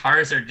their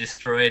cars are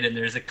destroyed and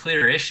there's a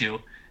clear issue,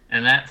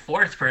 and that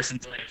fourth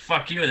person's like,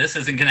 fuck you, this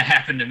isn't gonna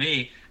happen to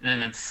me,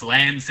 and then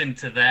slams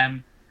into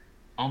them,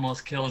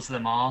 almost kills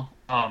them all.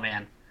 Oh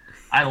man,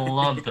 I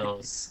love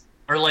those.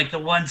 Or like the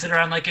ones that are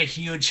on like a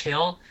huge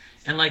hill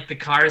and like the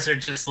cars are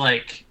just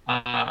like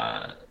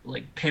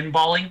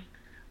pinballing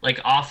like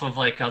off of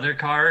like other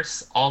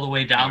cars all the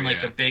way down Oh,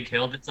 like yeah. a big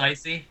hill that's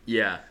icy.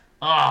 Yeah.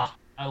 Oh,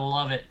 I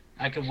love it.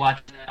 I could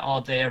watch that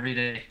all day, every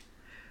day.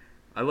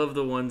 I love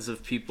the ones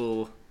of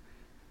people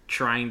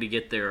trying to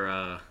get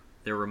their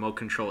remote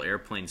control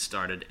airplane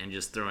started and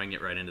just throwing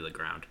it right into the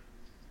ground.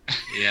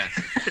 Yeah.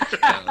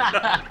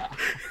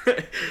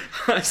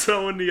 I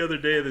saw one the other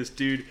day of this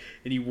dude,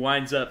 and he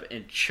winds up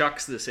and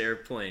chucks this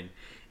airplane,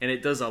 and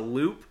it does a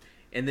loop,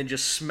 and then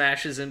just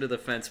smashes into the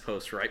fence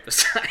post right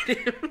beside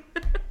him.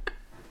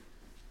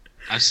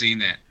 I've seen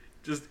that.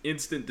 Just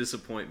instant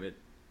disappointment.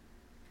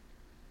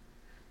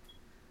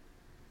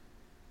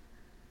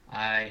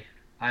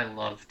 I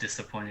love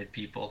disappointed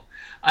people.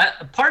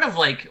 Part of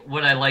like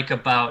what I like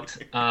about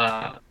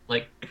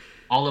like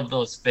all of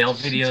those fail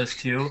videos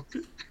too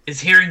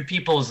is hearing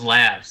people's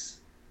laughs.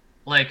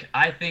 Like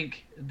I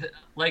think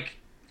like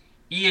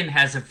Ian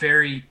has a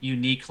very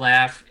unique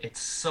laugh. It's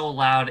so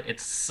loud,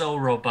 it's so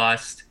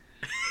robust.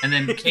 And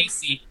then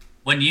Casey,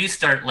 when you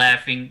start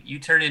laughing, you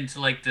turn into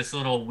like this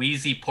little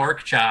wheezy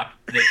pork chop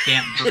that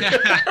can't breathe.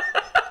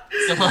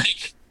 So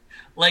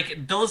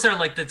like those are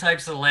like the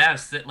types of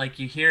laughs that like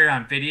you hear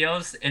on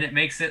videos, and it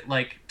makes it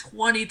like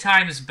 20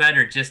 times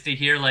better just to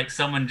hear like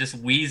someone just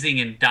wheezing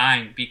and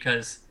dying,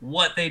 because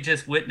what they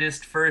just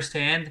witnessed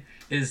firsthand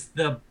is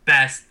the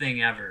best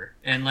thing ever.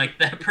 And like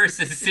that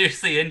person is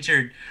seriously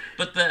injured,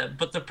 but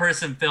the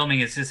person filming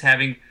is just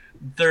having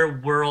their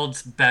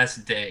world's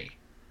best day.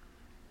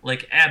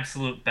 Like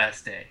absolute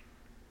best day.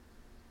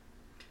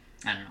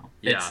 I don't know.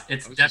 Yeah.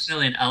 It's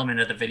definitely an element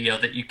of the video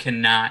that you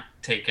cannot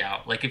take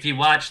out. Like if you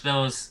watch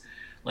those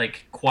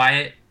like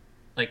quiet,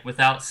 like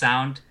without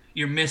sound,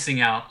 you're missing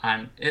out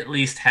on at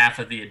least half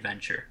of the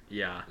adventure.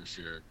 Yeah. For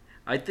sure.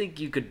 I think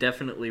you could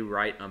definitely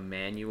write a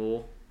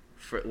manual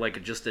for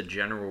like just a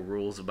general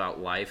rules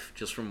about life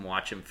just from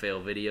watching fail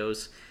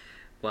videos.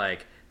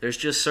 Like there's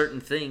just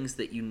certain things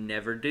that you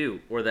never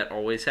do or that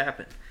always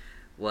happen.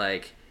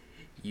 Like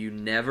you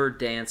never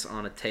dance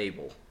on a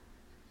table.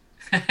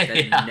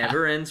 That Yeah.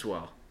 never ends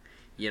well.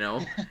 You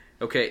know?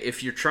 Okay,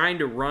 if you're trying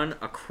to run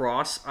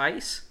across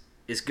ice,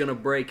 it's going to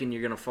break and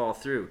you're going to fall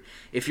through.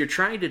 If you're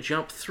trying to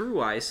jump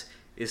through ice,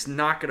 it's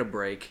not going to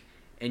break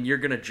and you're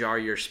going to jar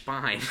your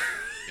spine.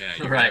 Yeah.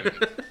 You're Right.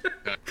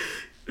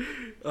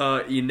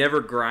 You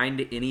never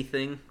grind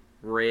anything,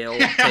 rail,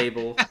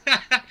 table,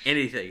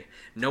 anything.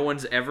 No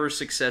one's ever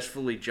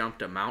successfully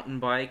jumped a mountain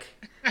bike.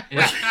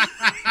 Yeah.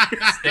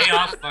 Stay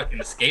off fucking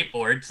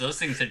skateboards. Those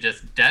things are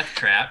just death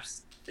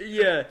traps.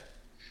 Yeah.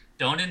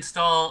 Don't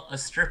install a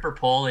stripper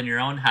pole in your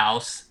own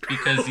house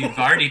because you've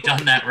already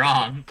done that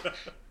wrong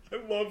I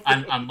love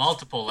on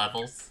multiple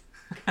levels.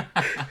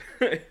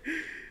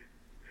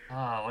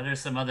 Oh, what are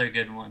some other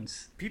good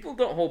ones? People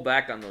don't hold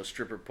back on those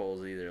stripper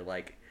poles either.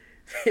 Like,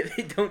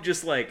 they don't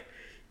just like,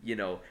 you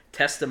know,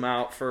 test them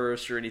out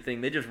first or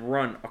anything. They just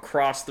run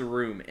across the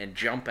room and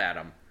jump at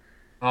them.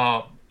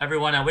 Oh,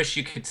 everyone, I wish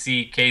you could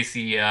see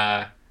Casey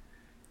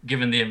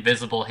giving the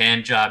invisible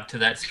hand job to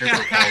that stripper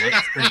pole.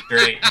 It's pretty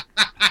great.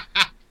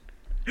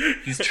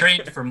 He's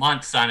trained for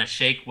months on a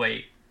shake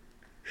weight.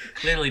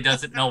 Clearly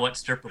doesn't know what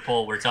stripper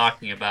pole we're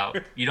talking about.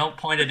 You don't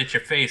point it at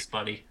your face,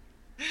 buddy.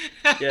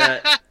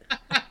 Yeah.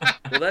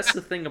 Well, that's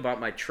the thing about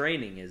my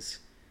training is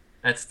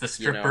That's the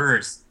You know.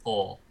 stripper's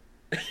pole.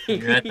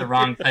 You're at the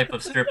wrong type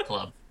of strip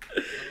club.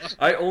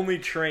 I only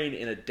train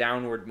in a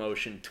downward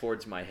motion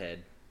towards my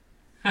head.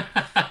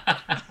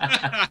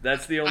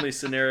 That's the only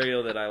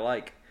scenario that I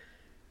like.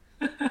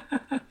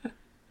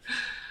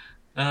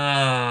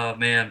 Oh,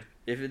 man.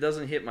 If it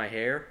doesn't hit my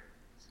hair,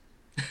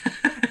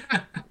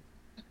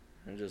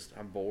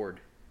 I'm bored.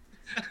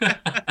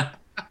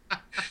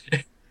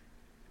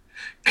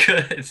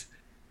 Good.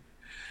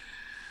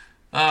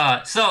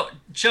 So,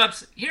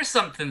 Chubbs, here's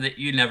something that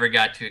you never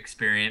got to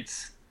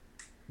experience.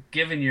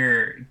 Given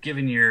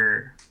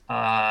your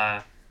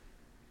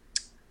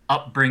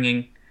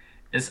upbringing,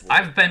 is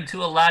I've been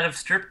to a lot of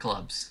strip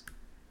clubs,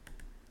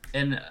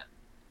 and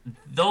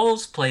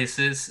those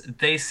places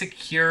they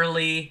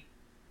securely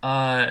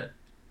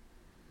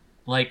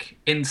like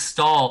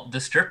install the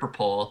stripper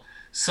pole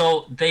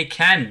so they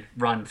can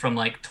run from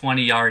like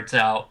 20 yards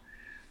out,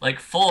 like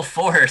full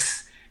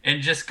force,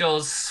 and just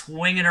goes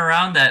swinging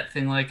around that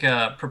thing like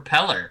a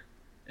propeller.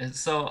 And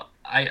so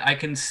I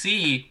can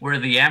see where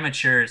the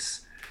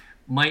amateurs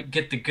might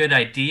get the good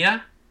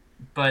idea,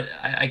 but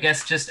I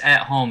guess just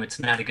at home it's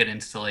not a good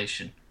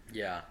installation.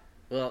 Yeah.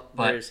 Well,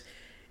 But-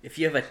 if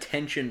you have a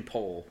tension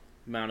pole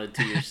mounted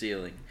to your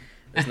ceiling,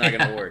 it's not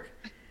going to work.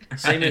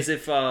 Same as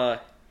if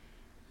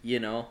you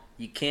know,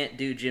 you can't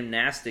do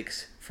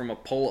gymnastics from a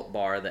pull-up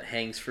bar that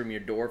hangs from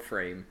your door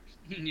frame.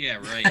 Yeah,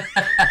 right.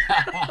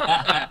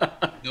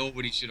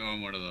 Nobody should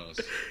own one of those.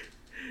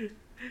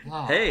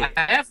 Wow, Hey. I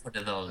have one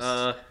of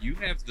those. You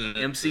have the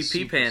MCP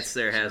super- Pants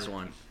there has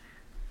one.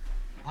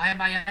 Why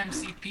am I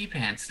MCP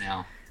pants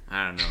now?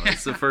 I don't know.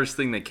 It's the first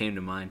thing that came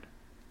to mind.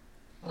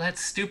 Well, that's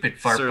stupid,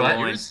 fart Sirloin. butt.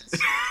 Yours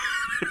is,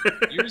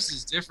 yours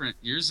is different.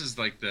 Yours is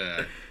like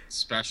the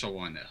special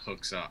one that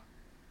hooks up.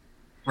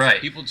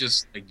 Right. People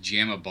just like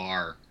jam a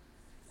bar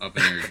up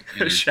in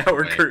their A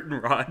shower way.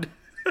 curtain rod.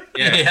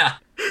 Yeah.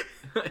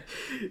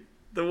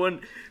 The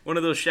one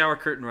of those shower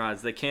curtain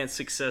rods that can't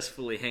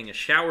successfully hang a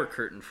shower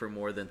curtain for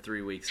more than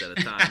 3 weeks at a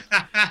time.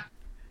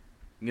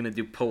 I'm gonna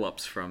do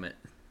pull-ups from it.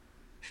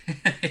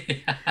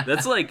 Yeah.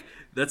 That's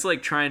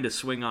like trying to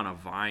swing on a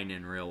vine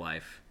in real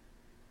life.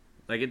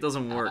 Like, it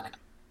doesn't work.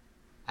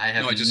 I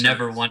have No, it just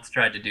never hurts. once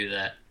tried to do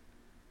that.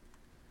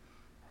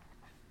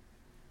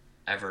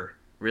 Ever.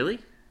 Really?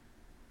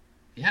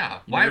 Yeah.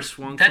 You Why? never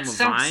swung That from a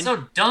sounds vine?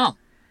 so dumb.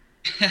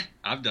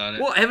 I've done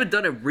it. Well, I haven't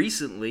done it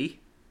recently.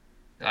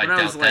 I When I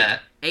doubt was like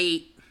that.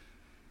 8.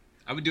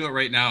 I would do it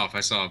right now if I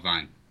saw a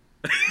vine.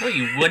 No,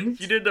 you wouldn't.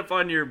 You'd end up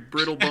on your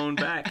brittle bone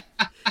back.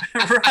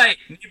 Right.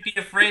 You'd be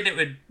afraid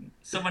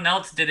someone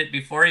else did it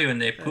before you and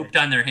they pooped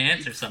on their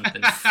hands or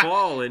something.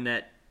 Fall in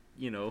that,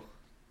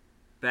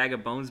 bag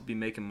of bones be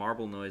making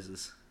marble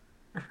noises.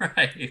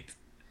 Right.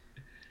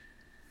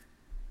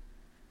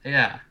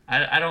 Yeah.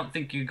 I don't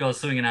think you'd go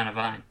swinging on a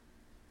vine.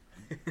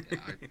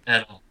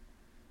 At all.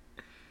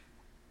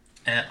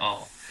 At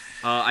all.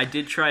 I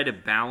did try to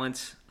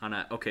balance on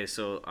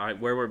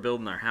where we're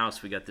building our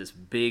house, we got this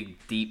big,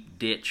 deep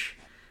ditch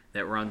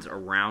that runs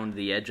around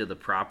the edge of the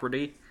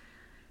property.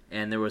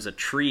 And there was a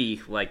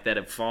tree, like, that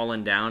had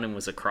fallen down and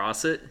was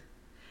across it.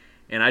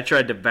 And I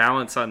tried to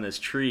balance on this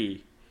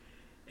tree.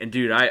 And,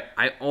 dude,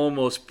 I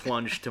almost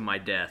plunged to my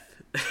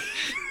death.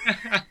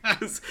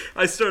 'Cause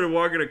I started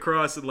walking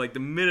across, and, like,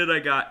 the minute I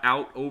got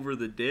out over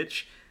the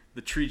ditch,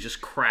 the tree just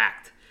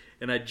cracked.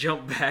 And I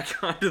jumped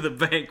back onto the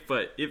bank,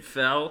 but it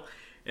fell,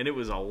 and it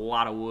was a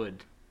lot of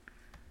wood.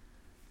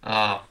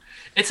 Oh,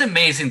 it's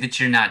amazing that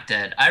you're not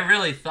dead. I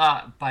really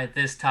thought by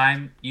this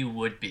time you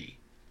would be.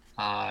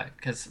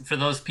 Because for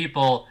those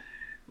people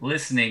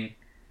listening,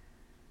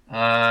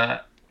 when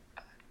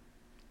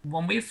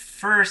we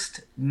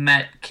first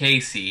met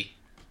Casey,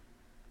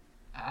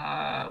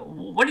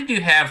 what did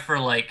you have for,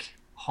 like,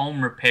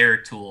 home repair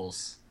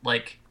tools?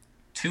 Like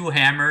 2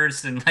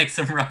 hammers and, like,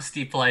 some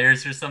rusty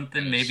pliers or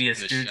something, maybe a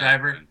The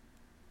screwdriver? shotgun.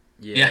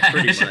 Yeah,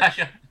 pretty much.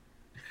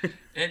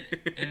 And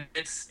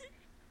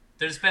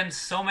there's been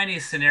so many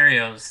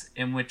scenarios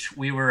in which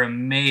we were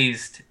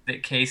amazed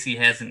that Casey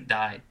hasn't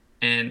died.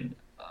 And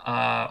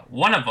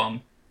one of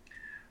them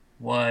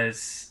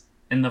was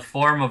in the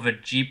form of a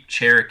Jeep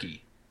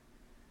Cherokee.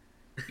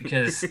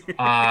 Because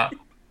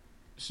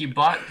he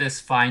bought this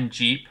fine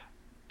Jeep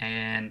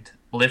and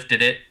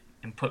lifted it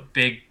and put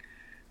big,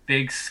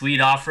 sweet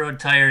off-road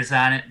tires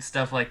on it and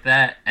stuff like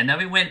that. And then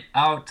we went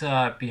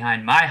out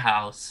behind my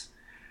house,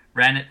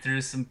 ran it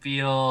through some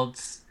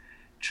fields,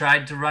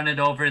 tried to run it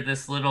over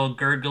this little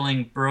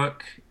gurgling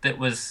brook that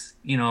was,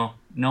 no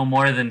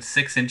more than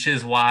 6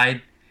 inches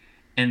wide.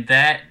 And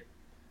that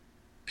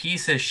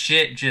piece of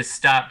shit just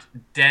stopped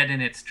dead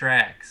in its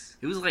tracks.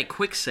 It was like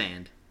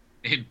quicksand.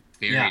 It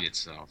buried Yeah.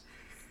 itself.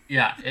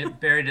 Yeah, it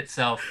buried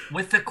itself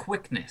with the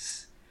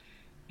quickness.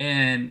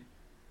 And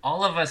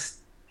all of us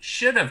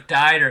should have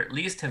died or at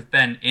least have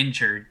been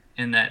injured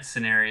in that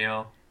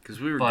scenario. Because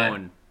we were But-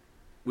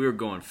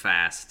 going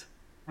fast.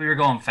 We were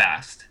going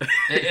fast.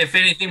 If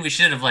anything, we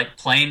should have, like,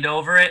 planed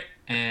over it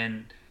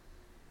and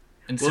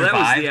Well, survived.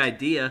 that was the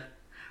idea.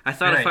 I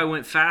thought if Right. I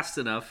went fast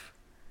enough,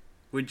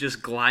 we'd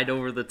just glide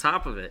over the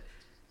top of it.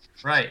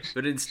 Right.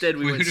 But instead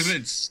we We went... would have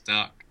been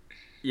stuck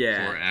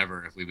Yeah.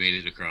 forever if we made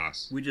it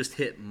across. We just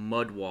hit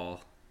mud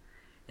wall.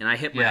 And I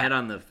hit my Yeah. head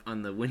on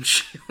the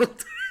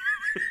windshield.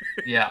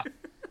 Yeah.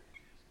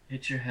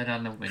 Hit your head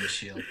on the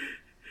windshield.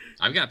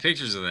 I've got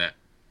pictures of that.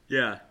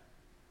 Yeah.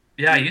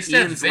 Yeah, you used to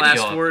have Ian's video.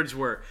 last words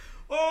were,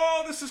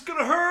 "Oh, this is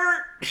gonna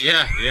hurt."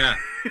 Yeah, yeah.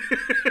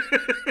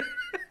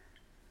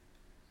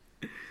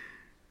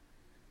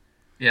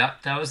 Yeah,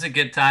 that was a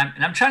good time.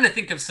 And I'm trying to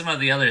think of some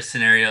of the other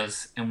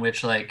scenarios in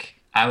which,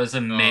 like, I was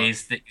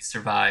amazed that you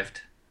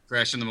survived.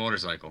 Crashing the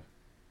motorcycle.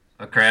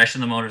 A crash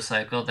on the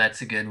motorcycle,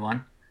 that's a good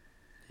one.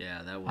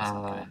 Yeah, that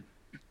wasn't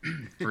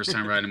good. First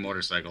time riding a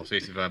motorcycle,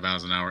 55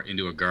 miles an hour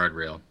into a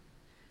guardrail.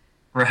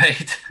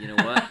 Right. You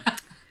know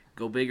what?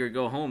 Go big or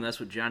go home. That's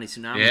what Johnny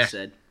Tsunami Yeah.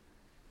 said.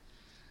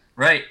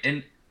 Right.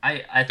 And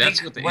I That's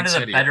think what the one of inside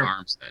the of your better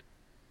arm said.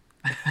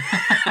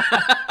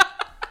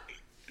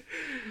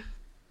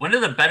 one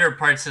of the better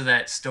parts of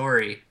that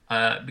story,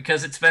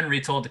 because it's been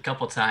retold a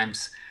couple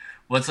times,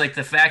 was like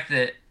the fact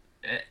that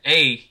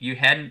you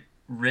hadn't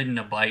ridden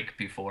a bike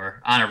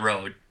before on a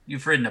road.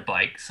 You've ridden a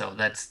bike, so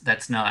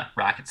that's not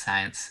rocket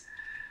science.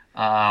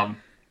 But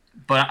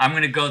I'm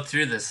gonna go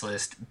through this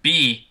list.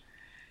 B,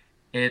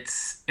 it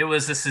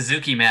was a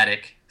Suzuki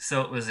Matic,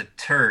 so it was a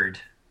turd.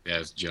 Yeah,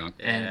 it's junk.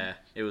 And Yeah,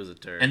 it was a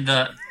turd. And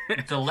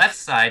the left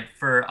side,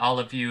 for all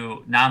of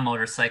you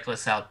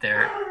non-motorcyclists out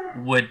there,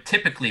 would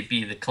typically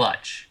be the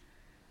clutch.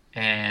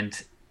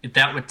 And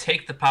that would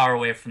take the power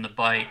away from the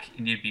bike,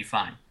 and you'd be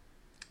fine.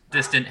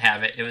 This didn't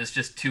have it. It was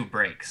just 2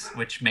 brakes,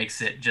 which makes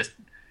it just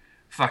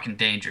fucking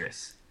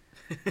dangerous.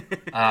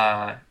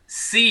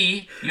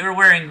 C, you were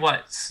wearing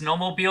what?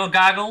 Snowmobile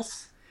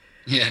goggles?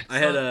 Yeah. I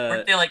had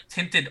Weren't they like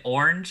tinted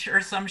orange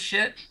or some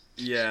shit?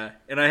 yeah,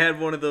 and I had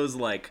one of those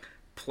like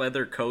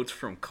pleather coats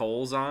from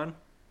Kohl's on.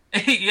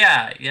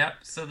 Yeah, yep.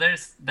 So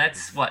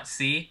that's what,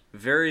 C?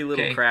 Very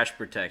little Okay. crash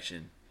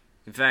protection.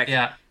 In fact,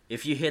 Yeah.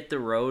 if you hit the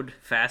road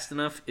fast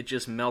enough, it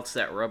just melts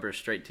that rubber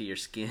straight to your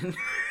skin.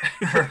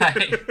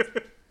 Right.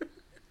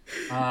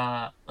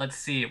 Let's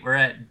see. We're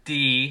at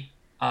D.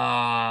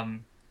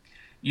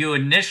 you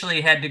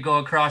initially had to go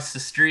across the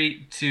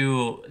street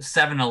to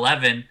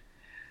 7-Eleven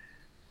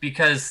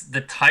because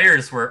the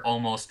tires were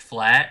almost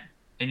flat,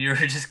 and you were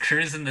just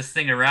cruising this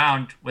thing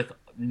around with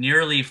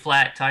nearly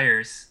flat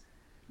tires.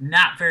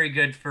 Not very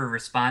good for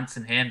response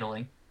and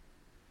handling.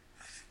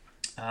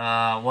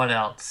 What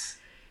else?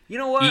 You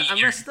know what? I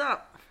You're- messed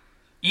up.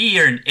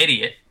 You're an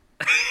idiot.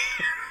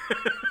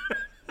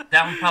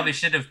 That one probably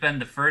should have been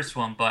the first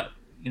one, but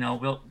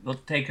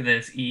we'll take it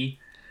as E.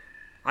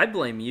 I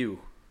blame you.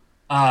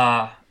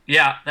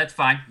 Yeah, that's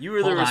fine. You were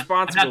the Hold on.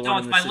 responsible I'm not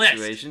one in done the with my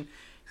situation.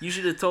 You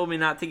should have told me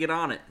not to get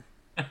on it.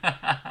 list.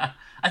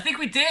 I think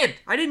we did.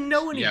 I didn't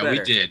know any Yeah, better.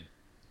 we did.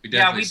 We Yeah,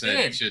 definitely we said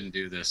did. you shouldn't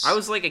do this. I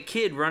was like a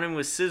kid running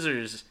with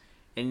scissors,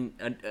 and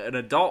an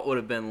adult would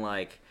have been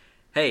like,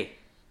 "Hey,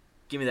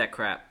 give me that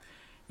crap."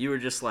 You were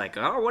just like,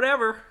 "Oh,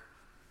 whatever.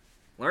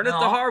 Learn it the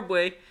No. hard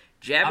way.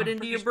 Jab I'm it into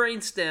pretty your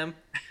brainstem."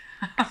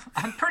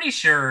 I'm pretty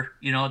sure,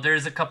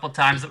 there's a couple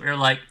times that we were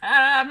like,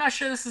 I'm not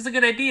sure this is a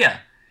good idea.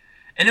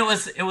 And it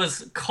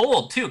was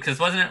cold too, because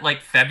wasn't it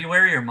like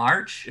February or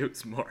March? It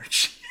was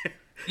March.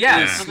 Yeah,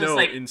 There was so there's snow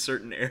like in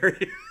certain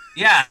areas.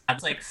 yeah,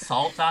 it's like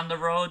salt on the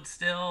road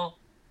still,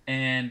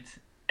 and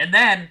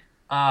then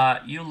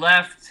you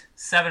left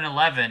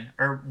 7-Eleven,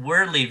 or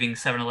we're leaving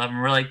 7-Eleven.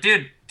 We're like,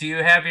 dude, do you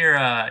have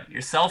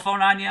your cell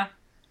phone on you?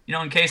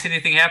 In case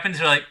anything happens.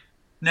 You're like,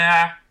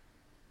 nah.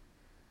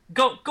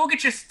 Go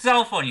get your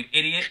cell phone, you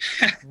idiot.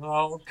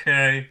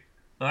 Okay,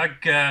 I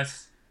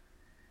guess.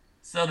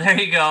 So there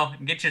you go.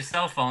 Get your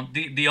cell phone.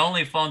 The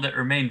only phone that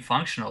remained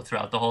functional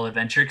throughout the whole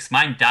adventure, because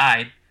mine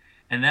died.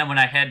 And then when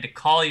I had to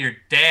call your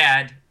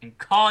dad and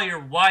call your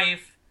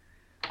wife,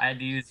 I had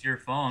to use your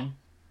phone.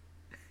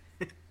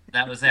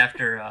 That was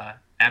after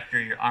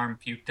your arm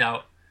puked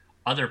out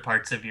other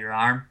parts of your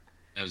arm.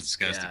 That was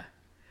disgusting.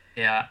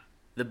 Yeah. Yeah.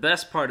 The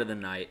best part of the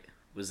night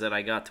was that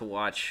I got to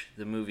watch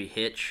the movie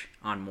Hitch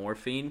on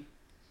morphine.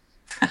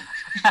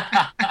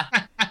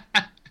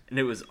 And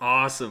it was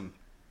awesome.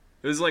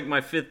 It was like my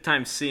 5th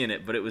time seeing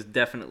it, but it was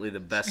definitely the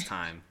best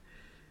time.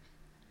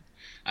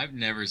 I've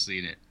never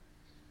seen it.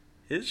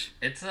 Hitch?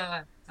 It's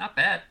not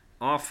bad.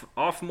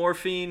 Off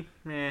morphine?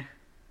 Meh.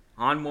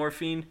 On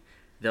morphine?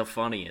 The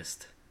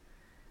funniest.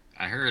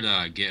 I heard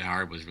Get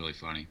Hard was really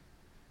funny.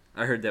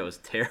 I heard that was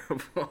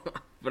terrible.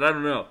 But I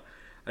don't know.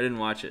 I didn't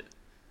watch it.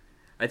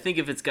 I think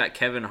if it's got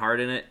Kevin Hart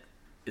in it,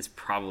 it's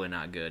probably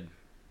not good.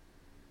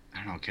 I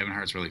don't know. Kevin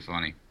Hart's really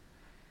funny.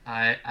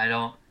 I'm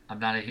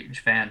not a huge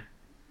fan.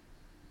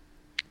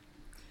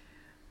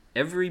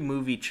 Every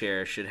movie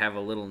chair should have a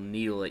little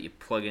needle that you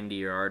plug into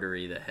your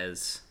artery that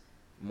has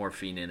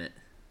morphine in it.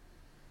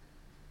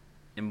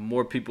 And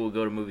more people will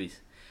go to movies.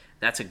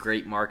 That's a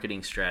great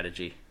marketing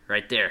strategy.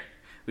 Right there.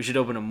 We should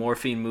open a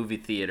morphine movie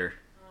theater.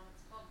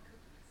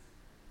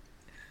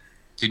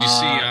 Did you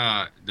see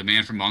The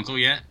Man from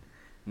U.N.C.L.E. yet?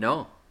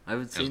 No, I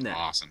haven't That was seen that.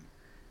 awesome.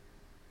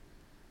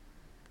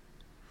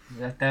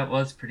 That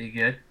was pretty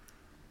good.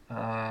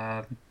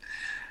 I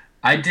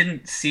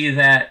didn't see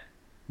that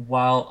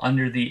while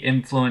under the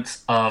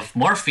influence of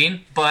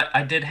morphine, but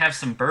I did have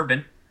some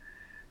bourbon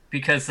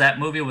because that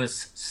movie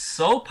was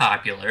so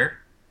popular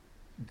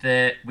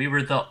that we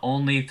were the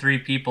only 3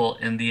 people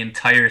in the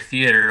entire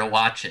theater to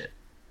watch it.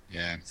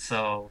 Yeah.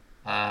 So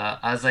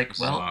I was like, This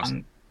is well,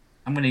 awesome.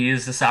 I'm going to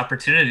use this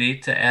opportunity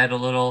to add a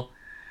little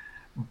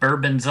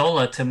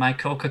bourbonzola to my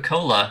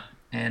Coca-Cola,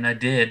 and I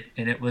did,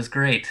 and it was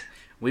great.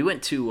 We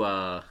went to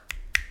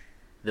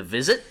The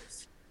Visit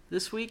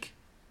this week.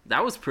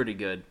 That was pretty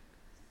good.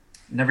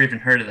 Never even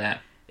heard of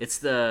that. It's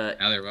the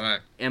Neither have I.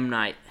 M.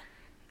 Night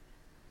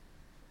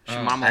Oh.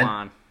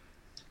 Shyamalan.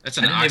 That's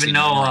I an didn't even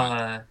know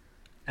oxymoron.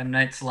 M.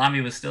 Night Salami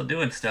was still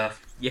doing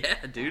stuff. Yeah,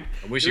 dude.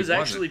 I wish it was it wasn't.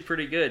 actually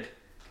pretty good.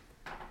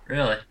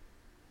 Really?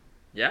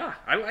 Yeah,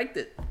 I liked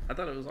it. I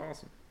thought it was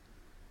awesome.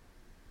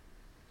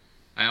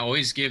 I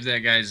always give that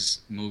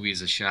guy's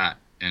movies a shot,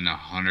 and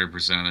 100%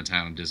 of the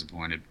time I'm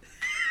disappointed.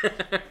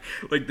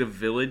 Like The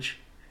Village.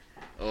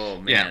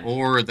 Oh, Yeah, man.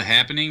 or The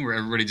Happening, where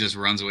everybody just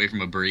runs away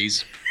from a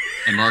breeze,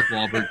 and Mark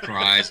Wahlberg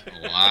cries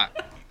a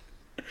lot.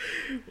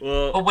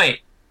 Well, Oh,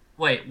 wait.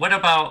 What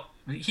about...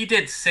 He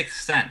did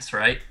Sixth Sense,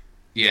 right?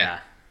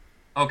 Yeah.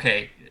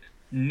 Okay.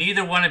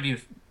 Neither one of you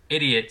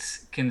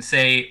idiots can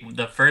say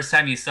the first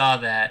time you saw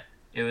that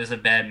it was a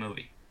bad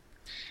movie.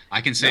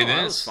 I can say No, that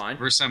this. was fine.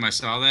 First time I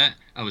saw that,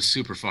 I was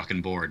super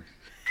fucking bored.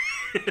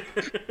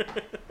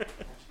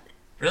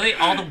 Really?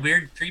 All the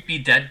weird, creepy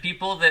dead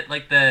people that,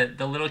 like, the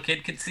little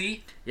kid could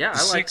see? Yeah,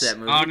 I like that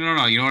movie. Oh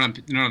no! You know what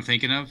I'm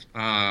thinking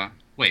of?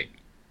 Wait.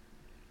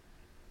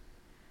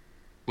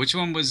 Which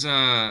one was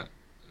All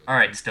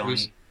right, Stoney.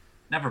 Bruce-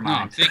 Never No, I'm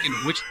mind. thinking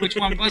which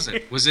one was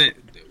it? Was it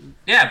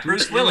Yeah,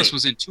 Bruce Bruce Willis. Willis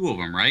was in 2 of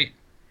them, right?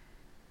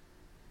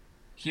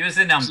 He was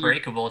in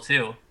Unbreakable,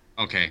 too.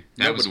 Okay,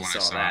 that was Nobody the one I saw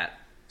saw. that.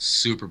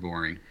 Super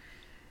boring.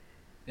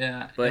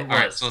 Yeah, But- it All All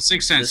right, was. so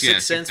Sixth The Sense, yeah,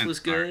 Sixth Sense was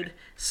all good. right.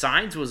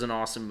 Signs was an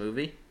awesome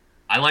movie.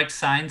 I liked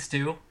Signs,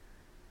 too.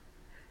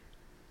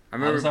 I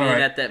remember was being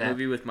alright, at that yeah.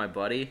 movie with my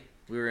buddy.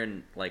 We were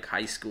in like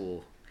high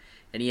school,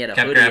 and he had a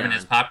Kept hoodie grabbing on.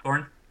 his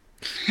popcorn.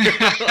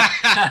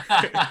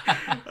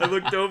 I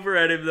looked over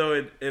at him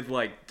though, and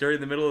like during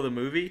the middle of the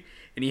movie,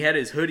 and he had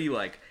his hoodie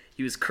like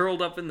he was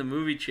curled up in the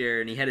movie chair,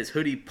 and he had his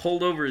hoodie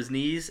pulled over his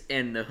knees,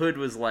 and the hood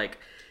was like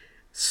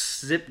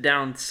zipped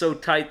down so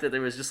tight that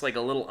there was just like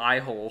a little eye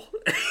hole.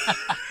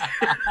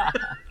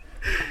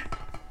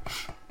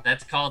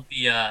 That's called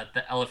the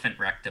elephant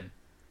rectum.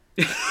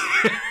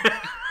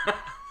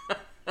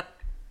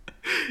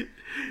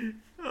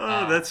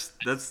 Oh, that's.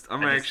 I'm I just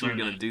actually learned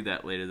gonna that. do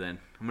that later. Then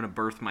I'm gonna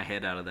birth my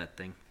head out of that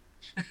thing.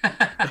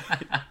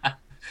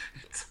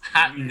 It's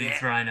hot in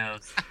these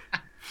rhinos.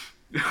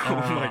 Oh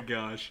my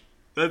gosh,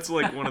 that's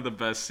like one of the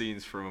best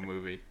scenes from a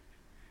movie.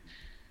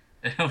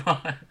 It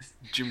was.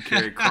 Jim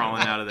Carrey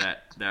crawling out of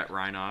that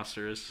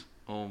rhinoceros.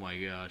 Oh my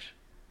gosh.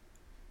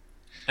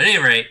 At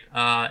any rate,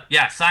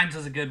 yeah, Signs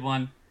is a good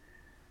one.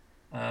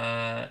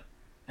 And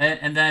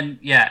then,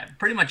 yeah,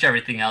 pretty much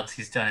everything else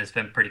he's done has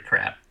been pretty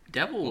crap.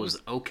 Devil was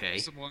okay.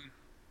 What's the one?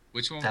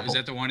 Which one? Devil. Was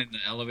that the one in the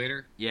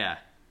elevator? Yeah,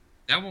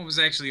 That one was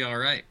actually all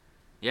right.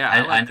 yeah,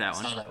 I like never that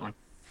saw one. that one.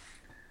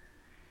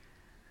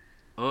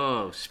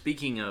 Oh,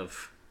 speaking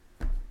of,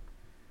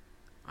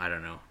 I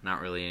don't know, not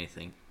really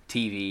anything.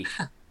 TV.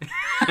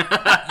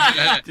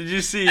 Did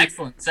you see?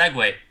 Excellent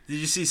segue. Did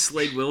you see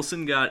Slade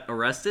Wilson got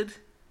arrested?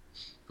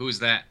 Who was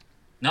that?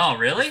 No, He's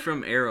really?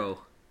 from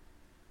Arrow.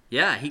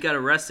 Yeah, he got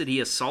arrested. He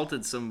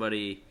assaulted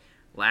somebody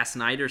last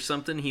night or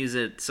something. He was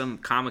at some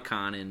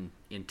Comic-Con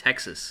in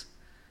Texas.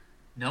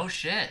 No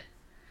shit.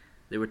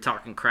 They were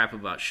talking crap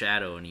about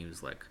Shadow, and he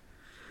was like,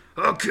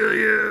 "I'll kill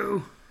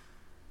you."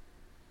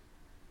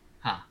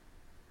 Huh.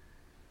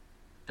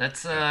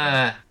 That's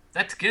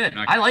good.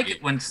 Not I like good.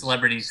 it when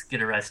celebrities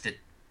get arrested.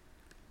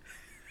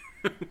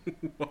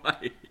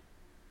 Why?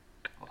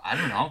 I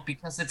don't know,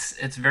 because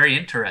it's very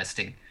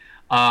interesting.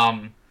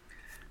 Like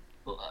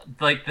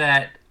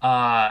that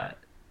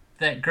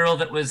girl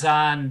that was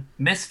on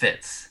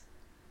Misfits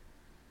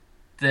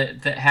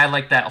that had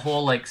like that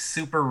whole like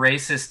super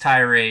racist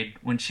tirade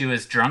when she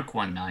was drunk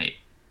one night.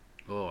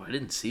 Oh, I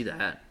didn't see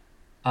that.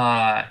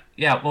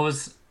 Yeah, what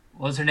was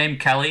her name?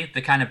 Kelly,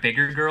 the kind of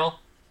bigger girl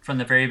from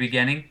the very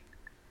beginning,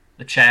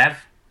 the Chav,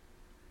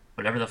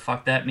 whatever the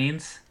fuck that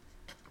means.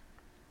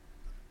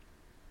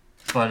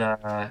 But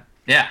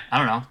yeah, I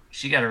don't know.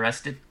 She got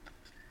arrested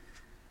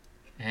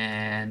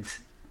and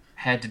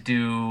had to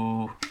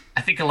do,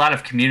 I think, a lot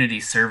of community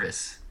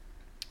service.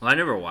 Well, I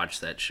never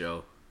watched that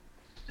show.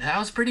 That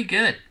was pretty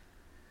good.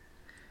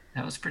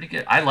 That was pretty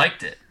good. I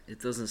liked it. It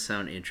doesn't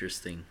sound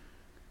interesting.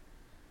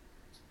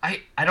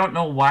 I don't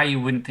know why you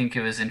wouldn't think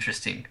it was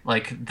interesting.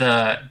 Like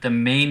the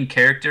main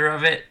character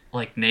of it,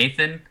 like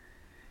Nathan,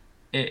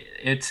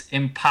 it's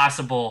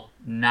impossible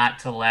not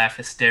to laugh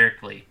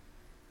hysterically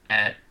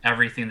at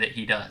everything that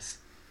he does.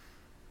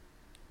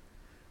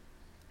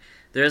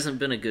 There hasn't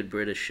been a good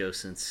British show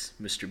since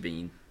Mr.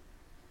 Bean.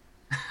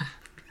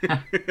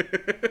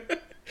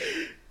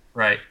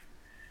 Right.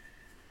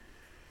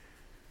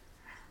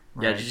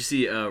 Yeah, did you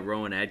see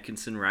Rowan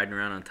Atkinson riding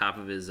around on top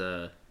of his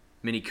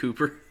Mini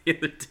Cooper the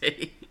other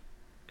day?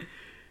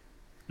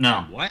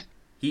 No. What?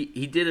 He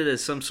did it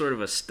as some sort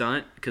of a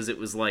stunt because it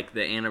was like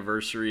the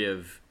anniversary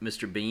of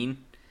Mr. Bean.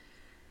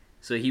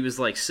 So he was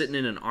like sitting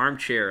in an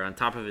armchair on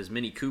top of his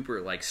Mini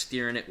Cooper, like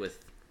steering it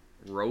with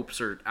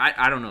ropes or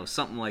I don't know,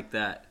 something like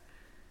that.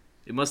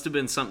 It must have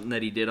been something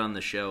that he did on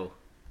the show.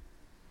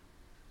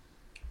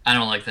 I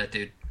don't like that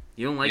dude.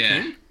 You don't like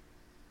Yeah. him?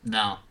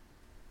 No.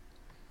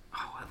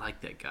 Oh, I like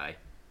that guy.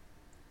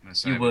 I'm gonna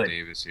side would. with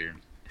Davis here.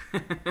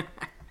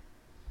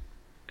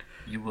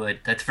 You would.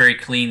 That's very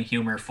clean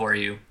humor for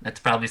you. That's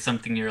probably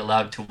something you're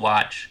allowed to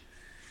watch.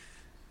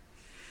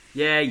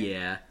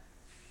 Yeah.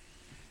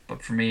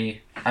 But for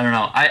me, I don't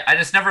know. I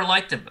just never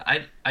liked him.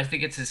 I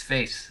think it's his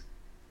face.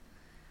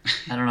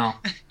 I don't know.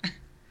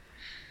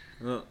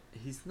 Well,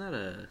 he's not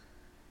a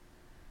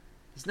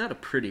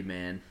pretty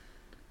man.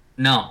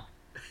 No.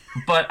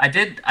 But I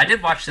did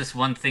watch this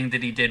one thing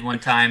that he did one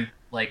time,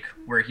 like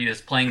where he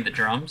was playing the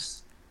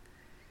drums,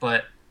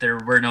 but there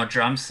were no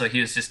drums, so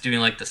he was just doing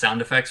like the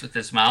sound effects with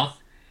his mouth.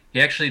 He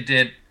actually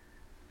did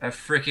a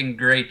freaking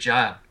great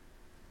job.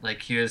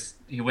 Like he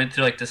went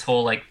through like this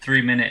whole like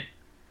 3-minute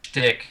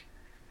shtick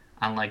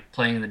on like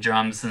playing the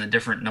drums and the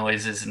different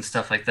noises and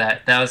stuff like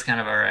that. That was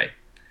kind of alright.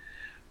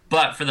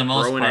 But for the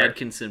most Rowan part,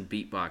 Atkinson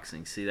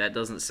beatboxing. See, that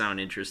doesn't sound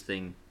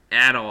interesting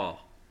at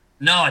all.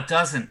 no, it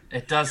doesn't.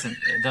 It doesn't.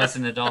 It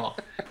doesn't at all.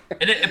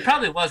 It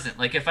probably wasn't.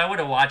 Like if I would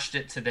have watched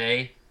it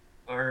today,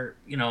 or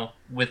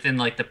within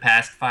like the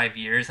past 5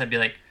 years, I'd be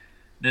like,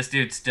 this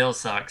dude still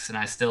sucks, and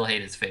I still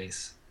hate his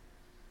face.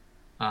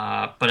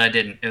 But I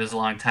didn't. It was a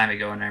long time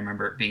ago, and I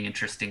remember it being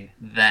interesting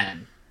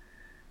then.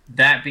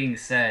 That being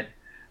said,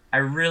 I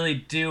really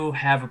do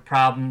have a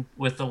problem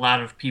with a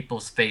lot of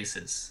people's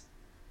faces,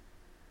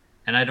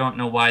 and I don't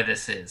know why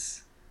this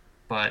is,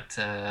 but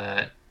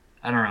I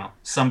don't know.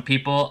 Some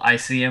people, I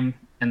see them,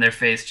 and their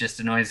face just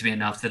annoys me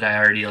enough that I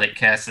already like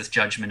cast this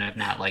judgment of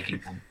not liking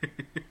them.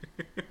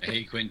 I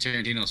hate Quentin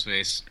Tarantino's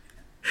face.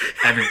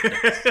 Everyone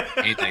does.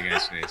 I hate that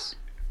guy's face.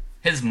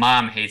 His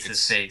mom hates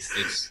his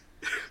face.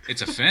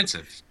 It's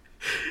offensive.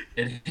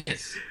 It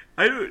is.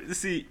 I don't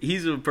see.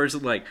 He's a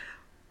person like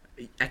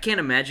I can't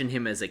imagine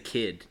him as a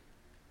kid.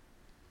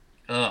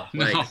 Ugh.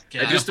 Like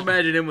No. I just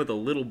imagine him with a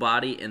little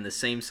body and the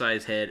same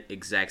size head,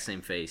 exact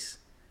same face.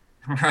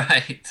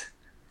 Right.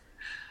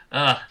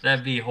 Ugh,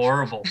 that'd be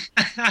horrible.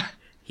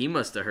 He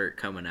must have hurt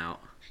coming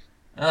out.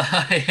 Yeah,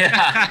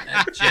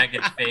 that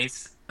jagged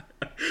face.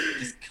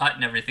 Just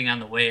cutting everything on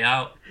the way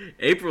out.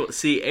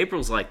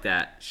 April's like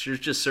that. There's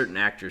just certain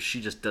actors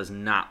she just does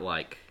not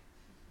like.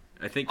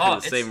 I think for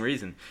the same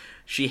reason.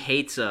 She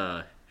hates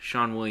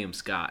Sean William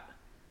Scott.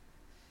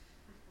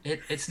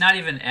 It's not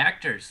even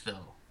actors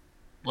though.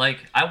 Like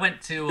I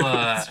went to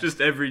It's just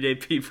everyday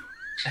people.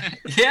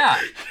 yeah,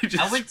 Just-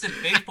 I went to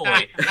Big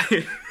Boy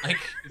like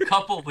a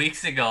couple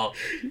weeks ago,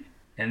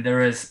 and there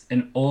was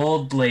an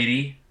old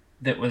lady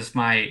that was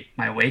my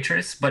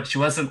waitress, but she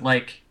wasn't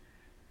like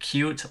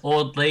cute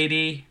old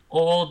lady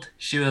old.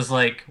 She was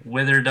like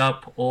withered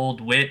up old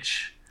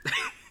witch,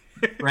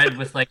 bred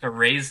with like a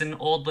raisin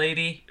old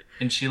lady,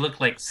 and she looked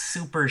like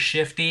super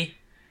shifty.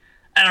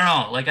 I don't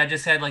know. Like I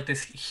just had like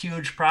this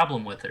huge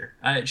problem with her.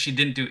 She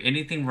didn't do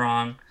anything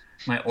wrong.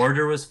 My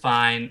order was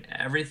fine.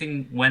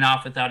 Everything went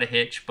off without a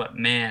hitch. But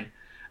man,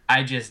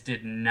 I just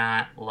did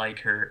not like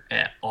her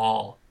at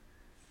all.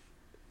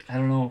 I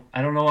don't know.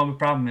 I don't know what my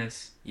problem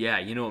is. Yeah,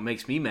 you know what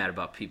makes me mad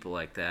about people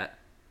like that?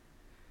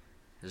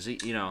 Is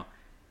you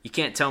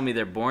can't tell me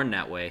they're born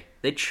that way.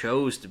 They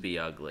chose to be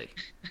ugly.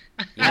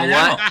 You know I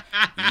know.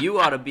 what? You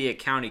ought to be a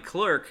county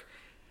clerk,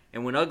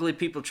 and when ugly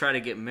people try to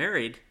get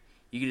married,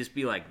 you can just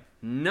be like,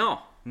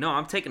 no,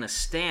 I'm taking a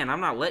stand. I'm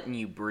not letting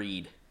you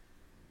breed.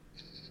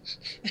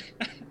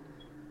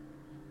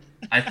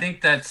 I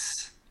think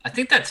that's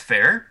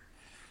fair.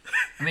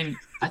 I mean,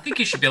 I think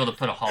you should be able to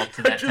put a halt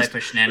to that type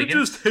of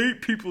shenanigans.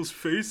 hate people's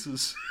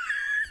faces.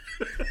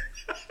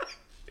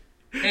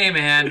 Hey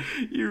man,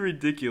 You're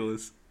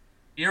ridiculous.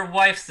 your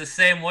wife's the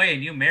same way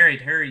and you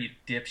married her, you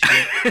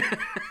dipshit.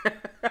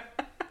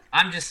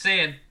 I'm just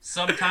saying,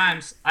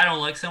 sometimes I don't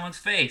like someone's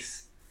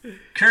face.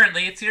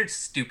 Currently, it's your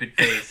stupid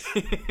face.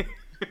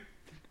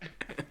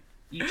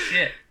 Eat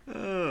shit.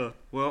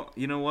 Well,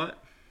 you know what?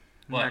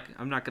 What?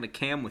 I'm not going to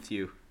cam with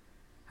you.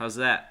 How's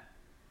that?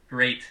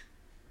 Great.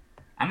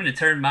 I'm going to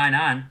turn mine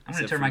on. I'm going to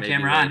Except turn for my maybe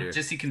camera later. on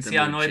just so you can The see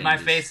how mood annoyed my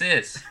changes. face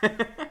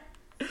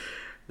is.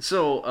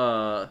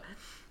 So,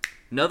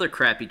 another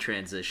crappy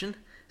transition.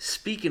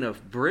 Speaking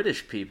of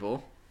British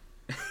people,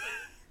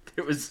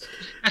 I'm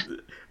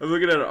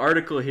looking at an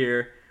article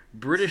here.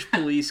 British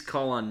police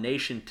call on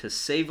nation to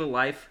save a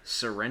life,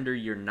 surrender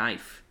your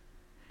knife.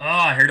 Oh,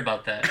 I heard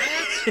about that.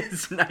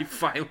 As knife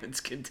violence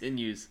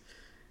continues.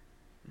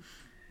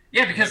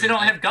 Yeah, because they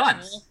don't have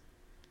guns.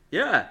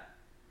 Yeah.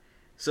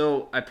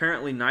 So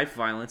apparently knife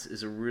violence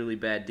is a really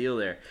bad deal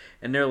there.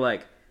 And they're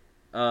like,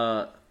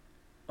 oh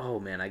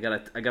man, I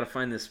gotta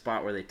find this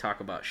spot where they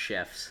talk about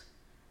chefs.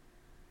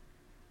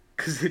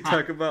 Cause they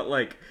talk about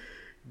like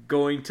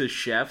going to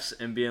chefs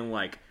and being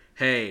like,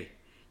 hey,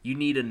 you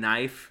need a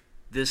knife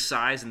this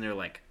size? And they're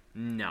like,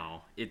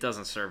 no, it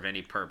doesn't serve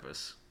any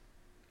purpose.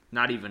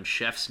 Not even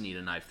chefs need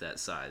a knife that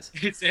size.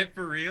 Is that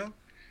for real?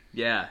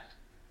 Yeah.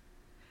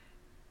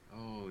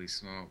 Holy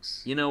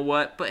smokes. You know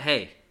what? But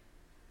hey,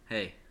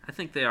 I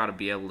think they ought to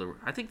be able to.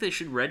 I think they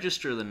should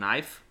register the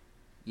knife.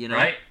 You know,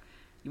 Right?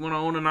 You want to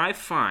own a knife?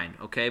 Fine,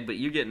 okay, but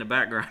you're getting a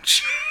background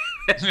check.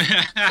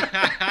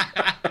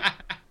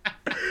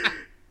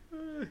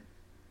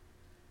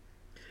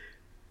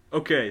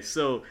 Okay,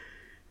 so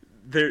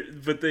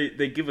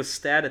they give a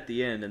stat at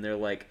the end, and they're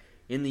like,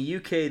 in the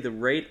UK, the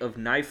rate of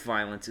knife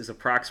violence is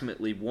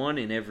approximately 1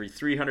 in every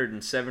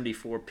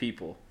 374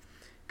 people.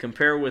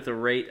 Compare with a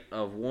rate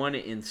of 1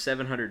 in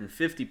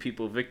 750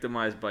 people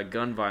victimized by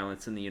gun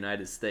violence in the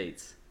United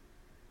States.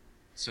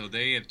 So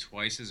they have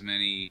twice as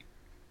many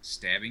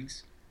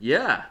stabbings?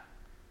 Yeah.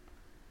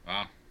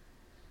 Wow.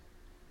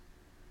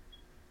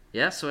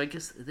 Yeah, so I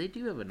guess they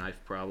do have a knife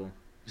problem.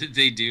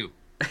 They do.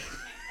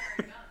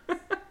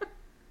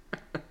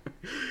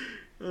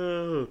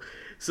 Oh,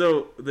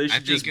 so they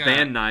should just think,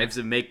 ban knives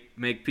and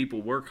make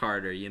people work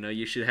harder. You know,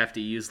 you should have to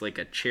use like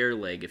a chair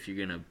leg if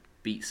you're gonna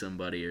beat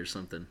somebody or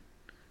something.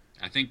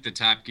 I think the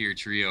Top Gear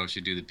trio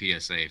should do the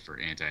PSA for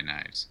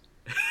anti-knives.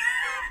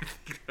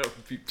 That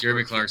would be Jeremy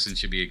perfect. Clarkson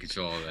should be in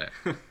control of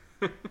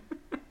that.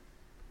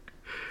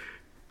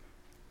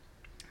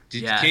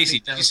 Yeah, I Casey,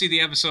 think did that- you see the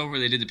episode where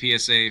they did the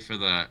PSA for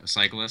the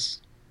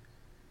cyclists?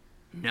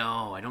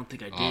 No, I don't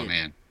think I did. Oh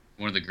man,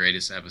 one of the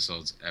greatest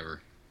episodes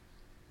ever.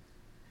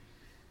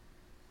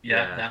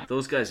 Yeah, that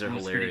those guys are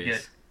was pretty hilarious.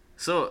 good.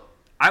 So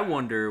I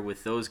wonder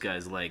with those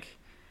guys, like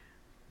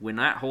when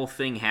that whole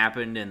thing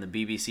happened and the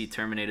BBC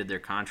terminated their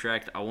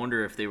contract, I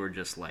wonder if they were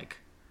just like,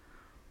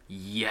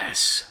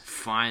 yes,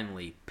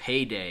 finally,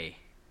 payday.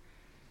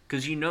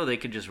 Because you know they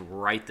could just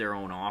write their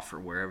own offer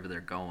wherever they're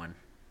going.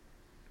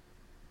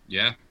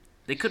 Yeah,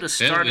 They could have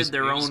Yeah, started it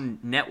their was- own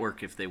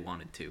network if they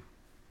wanted to.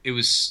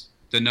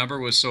 the number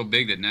was so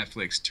big that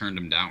Netflix turned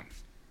them down.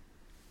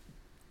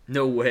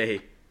 No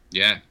way.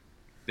 Yeah,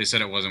 they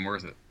said it wasn't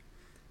worth it.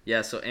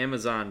 Yeah, so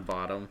Amazon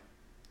bought them,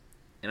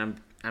 and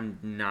I'm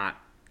not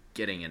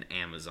getting an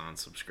Amazon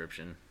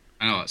subscription.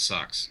 I know it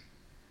sucks.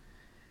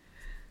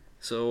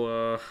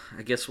 So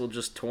I guess we'll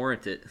just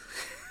torrent it.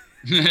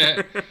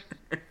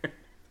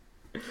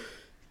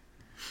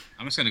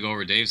 I'm just gonna go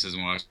over Dave's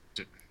and watch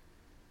it.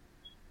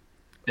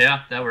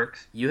 Yeah, that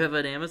works. You have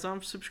an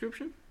Amazon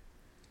subscription?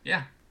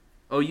 Yeah.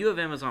 Oh, you have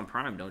Amazon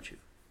Prime, don't you?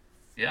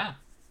 Yeah.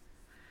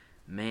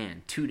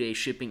 Man, 2-day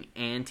shipping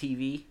and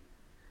TV?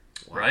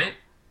 Wow. Right?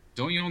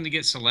 Don't you only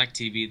get select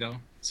TV though?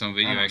 Some of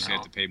it I you don't actually know.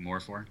 have to pay more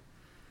for.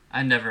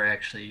 I never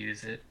actually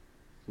use it.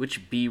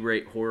 Which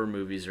B-rate horror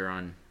movies are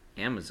on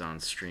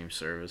Amazon's stream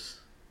service?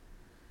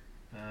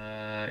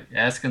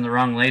 Asking the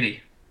wrong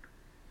lady.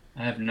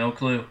 I have no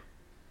clue.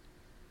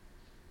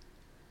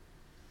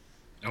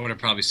 I would have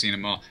probably seen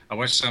them all. I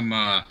watched some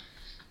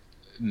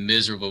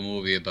miserable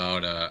movie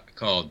about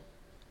called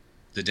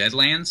The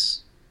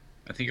Deadlands,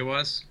 I think it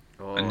was.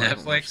 Oh, On I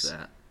haven't watched Netflix?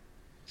 that.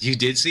 You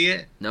did see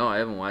it? No, I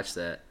haven't watched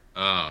that.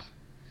 Oh,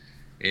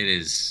 it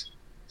is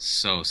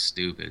so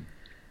stupid.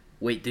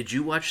 Wait, did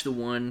you watch the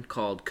one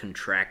called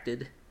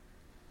Contracted?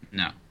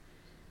 No.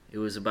 It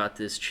was about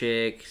this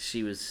chick.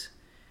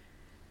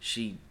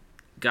 She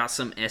got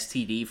some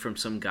STD from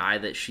some guy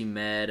that she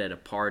met at a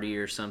party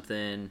or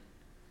something.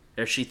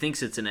 Or she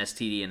thinks it's an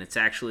STD, and it's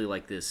actually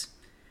like this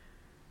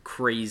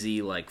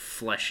crazy, like,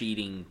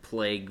 flesh-eating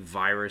plague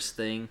virus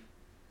thing.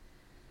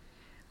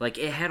 Like,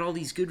 it had all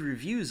these good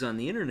reviews on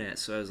the internet,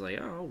 so I was like,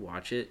 oh, I'll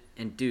watch it.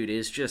 And, dude,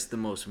 it's just the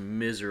most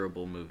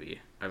miserable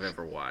movie I've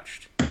ever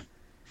watched.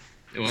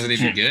 It wasn't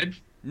even good?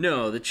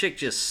 No, the chick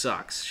just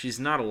sucks. She's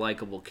not a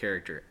likable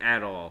character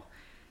at all.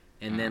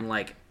 And then,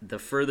 like, the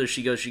further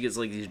she goes, she gets,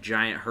 like, these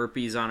giant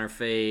herpes on her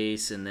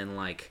face, and then,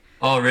 like...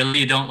 Oh, really?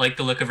 You don't like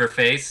the look of her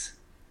face?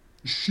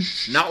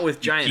 Not with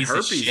giant piece of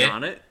herpes shit.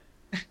 on it.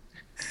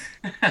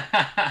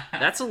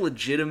 That's a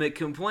legitimate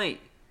complaint.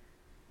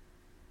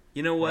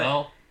 You know what?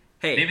 Well,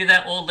 hey, maybe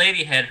that old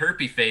lady had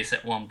herpes face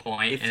at one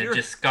point, If and it you're-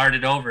 just scarred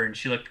it over, and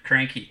she looked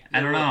cranky. I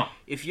don't know.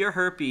 If your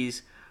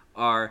herpes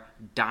are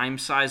dime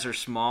size or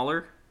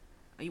smaller,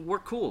 we're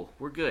cool.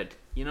 We're good.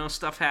 You know,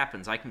 stuff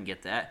happens. I can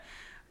get that.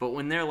 But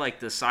when they're like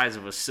the size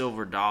of a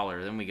silver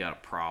dollar, then we got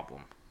a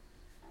problem.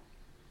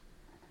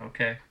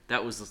 Okay.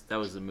 That was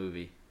the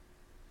movie.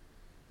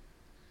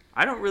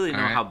 I don't really know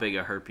All right. how big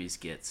a herpes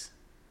gets.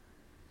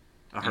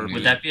 A herpes.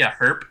 Would that be a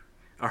herp?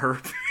 A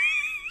herp?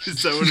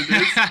 Is that what it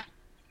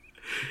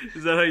is?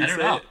 Is that how you I don't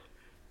say know. it?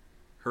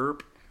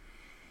 Herp.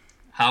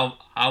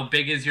 How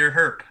big is your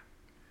herp?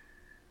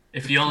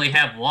 If you only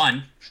have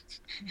one.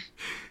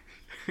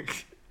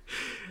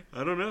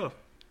 I don't know.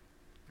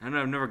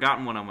 I've never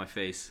gotten one on my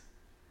face.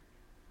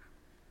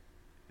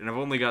 And I've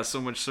only got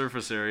so much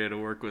surface area to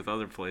work with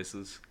other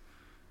places.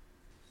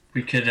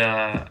 We could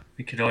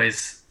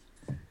always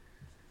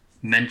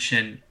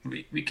mention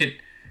we could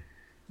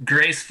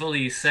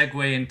gracefully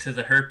segue into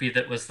the herpy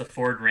that was the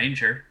Ford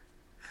Ranger.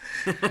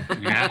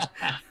 Yeah.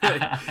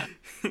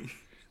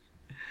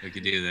 We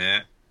could do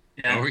that.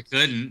 Yeah, Or we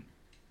couldn't.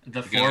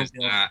 the could always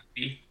four-wheel not.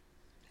 herpy.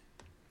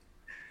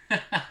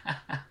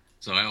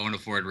 So I owned a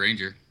Ford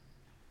Ranger.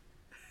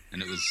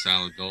 And it was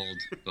solid gold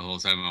the whole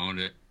time I owned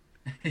it.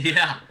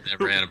 Yeah,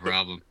 Never had a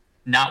problem.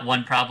 not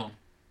one problem.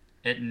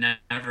 It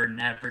never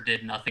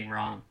did nothing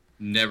wrong.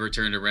 Never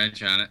turned a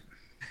wrench on it.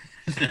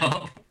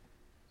 No.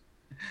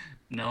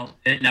 No,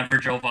 it never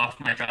drove off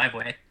my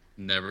driveway.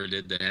 Never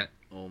did that.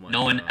 Oh my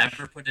No one gosh.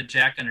 ever put a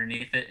jack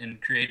underneath it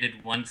and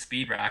created one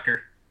speed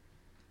rocker.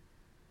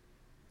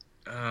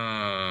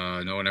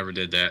 No one ever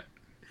did that.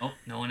 Nope,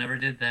 no one ever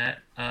did that.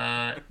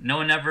 No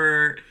one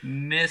ever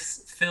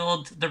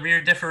misfilled the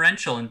rear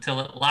differential until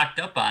it locked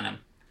up on him.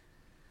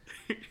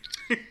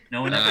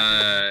 No one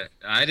ever.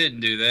 I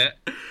didn't do that.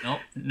 Nope,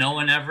 no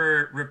one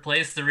ever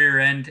replaced the rear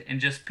end and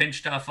just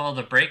pinched off all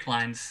the brake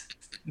lines.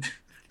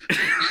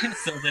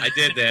 So that I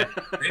did that.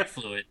 brake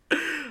fluid.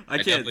 I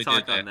can't definitely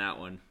talk did on that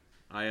one.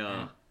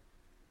 I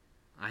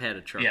had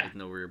a truck Yeah. with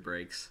no rear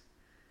brakes.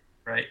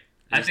 Right.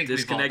 I I think we've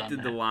all done disconnected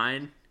the that.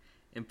 line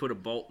and put a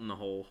bolt in the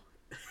hole.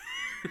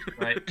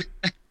 Right.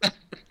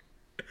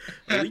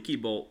 A leaky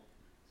bolt.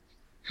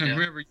 I Yeah.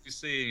 remember you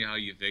saying how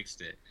you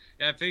fixed it.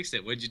 Yeah, I fixed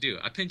it. What'd you do?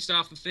 I pinched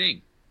off the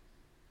thing.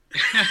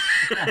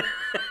 I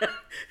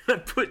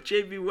put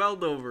JB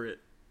Weld over it.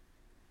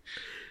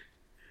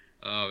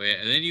 Oh man!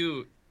 And then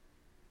you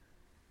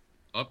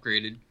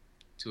upgraded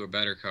to a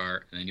better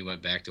car, and then you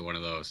went back to one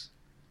of those.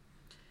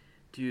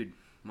 Dude,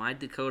 my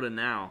Dakota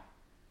now,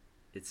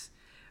 it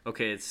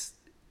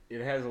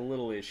has a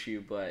little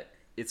issue, but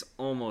it's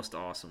almost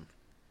awesome.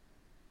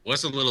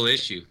 What's the little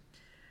issue?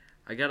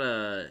 I got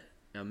a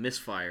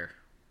misfire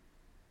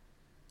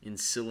in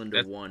cylinder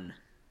That's- 1.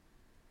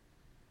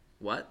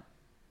 What?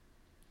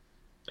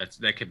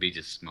 That could be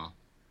just small.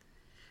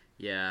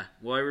 Yeah.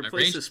 Well, I replaced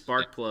range- the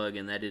spark plug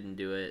and that didn't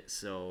do it,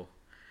 so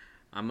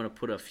I'm going to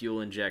put a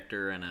fuel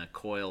injector and a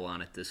coil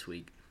on it this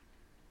week.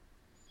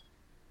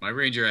 My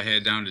Ranger, I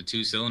had down to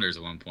 2 cylinders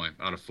at one point,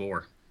 out of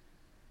 4.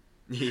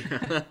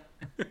 Yeah.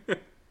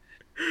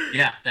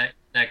 Yeah,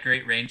 that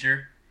great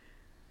Ranger.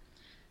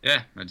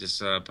 Yeah, I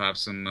just popped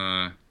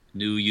some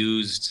new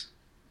used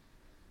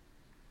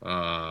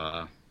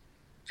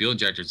fuel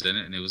injectors in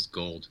it, and it was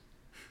gold.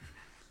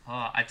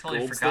 Oh, I totally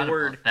Gold's forgot the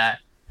word. about that.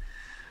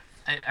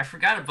 I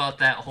forgot about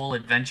that whole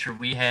adventure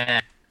we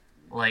had,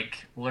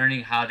 like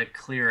learning how to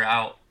clear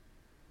out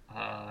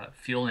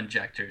fuel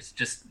injectors,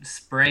 just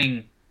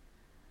spraying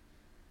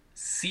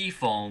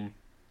seafoam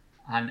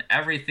on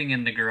everything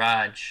in the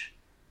garage,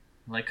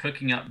 like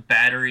hooking up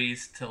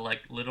batteries to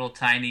like little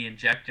tiny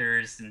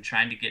injectors and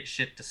trying to get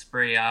shit to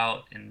spray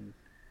out and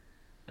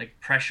like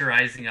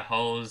pressurizing a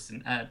hose,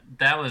 and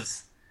that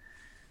was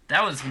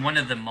one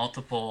of the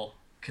multiple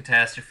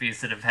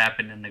catastrophes that have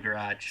happened in the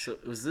garage. So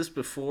was this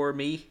before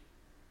me?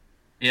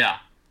 Yeah,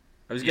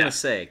 I was Yeah. gonna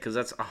say, because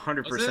that's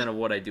 100% of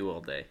what I do all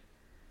day.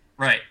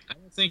 right. I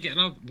don't think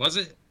was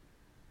it?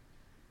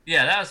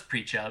 Yeah, that was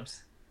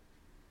pre-Chubbs.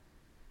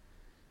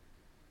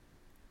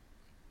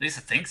 At least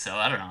I think so.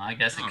 I don't know. I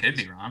guess it could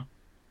be wrong.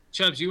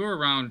 Chubbs, you were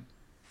around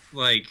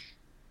like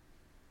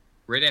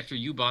right after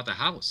you bought the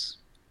house.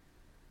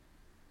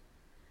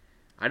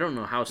 I don't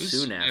know how was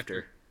soon after.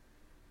 after.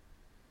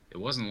 It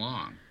wasn't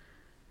long.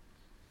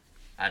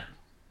 I don't know.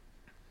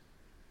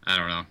 I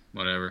don't know.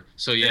 Whatever.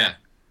 So yeah,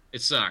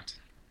 it sucked.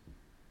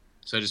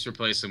 So I just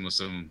replaced them with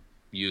some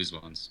used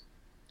ones,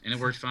 and it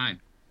worked fine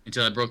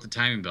until I broke the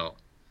timing belt.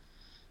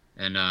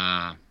 And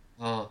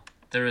Oh,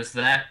 there was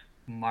that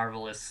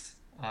marvelous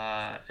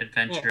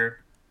adventure.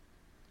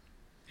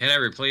 had I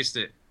replaced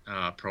it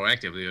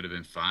proactively, it would have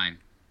been fine.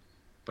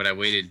 But I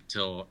waited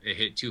till it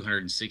hit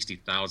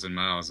 260,000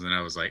 miles, and then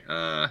I was like,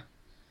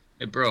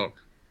 it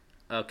broke.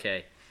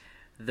 Okay.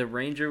 The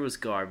Ranger was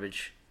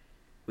garbage.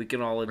 We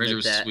can all admit Ranger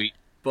was that. sweet.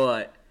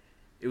 But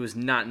it was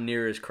not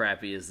near as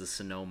crappy as the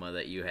Sonoma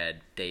that you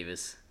had,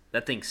 Davis.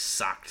 That thing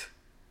sucked.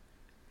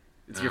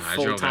 It's your I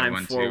drove that full-time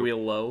one, too.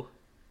 four-wheel low.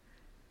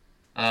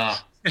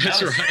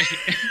 That's was-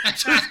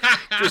 right.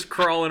 Just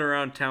crawling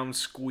around town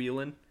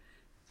squealing.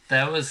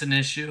 That was an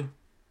issue.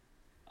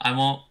 I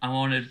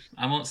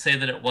won't say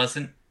that it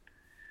wasn't.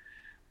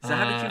 So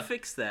how did you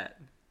fix that?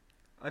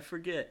 I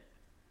forget.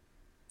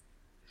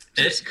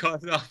 Just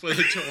cut it off with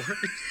a torch.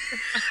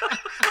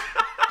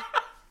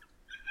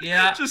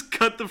 Yeah, Just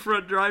cut the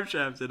front drive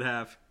shafts in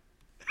half.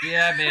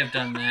 yeah, I may have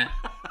done that.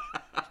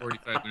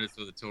 45 minutes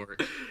with a torch.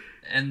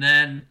 And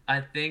then I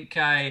think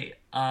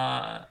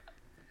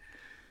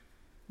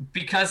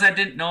because I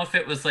didn't know if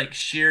it was like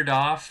sheared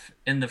off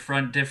in the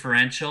front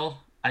differential,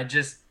 I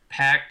just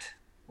packed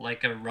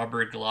like a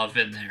rubber glove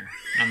in there.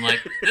 I'm like,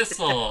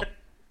 this'll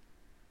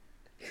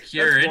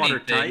cure That's anything.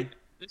 watertight.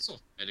 This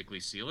will medically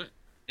seal it.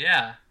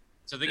 Yeah,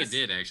 So I think This-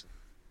 it did, actually.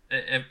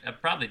 it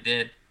probably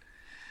did.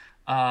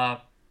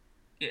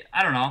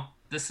 I don't know.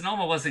 The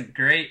Sonoma wasn't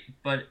great,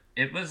 but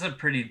it was a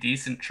pretty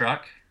decent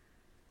truck.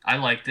 I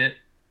liked it.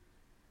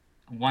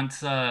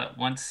 Once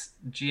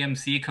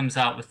GMC comes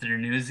out with their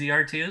new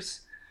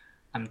ZR2s,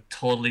 I'm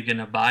totally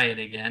gonna buy it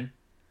again,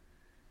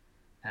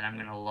 and I'm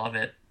gonna love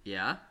it.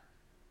 Yeah?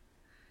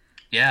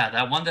 Yeah,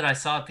 that one that I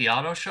saw at the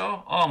auto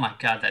show. Oh my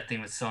god, that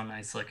thing was so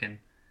nice looking.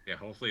 Yeah,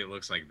 hopefully it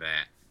looks like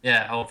that.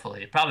 Yeah,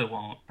 hopefully. It probably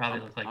won't. Probably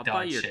look like I'll dog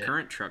buy your shit.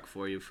 current truck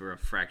for you for a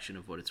fraction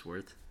of what it's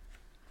worth.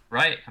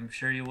 Right, I'm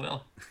sure you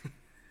will.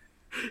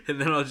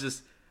 And then I'll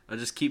just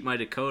keep my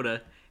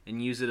Dakota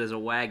and use it as a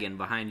wagon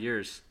behind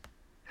yours.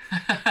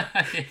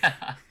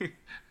 Yeah.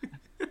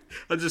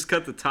 I'll just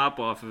cut the top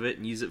off of it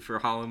and use it for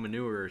hauling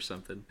manure or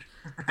something.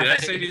 Did I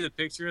Right. send you the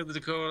picture of the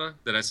Dakota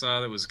that I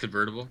saw that was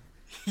convertible?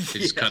 They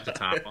just cut the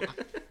top off.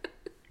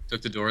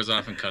 Took the doors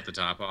off and cut the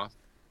top off.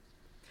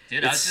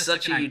 Dude, I was It's just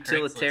such looking a on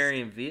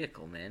utilitarian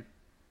vehicle, man.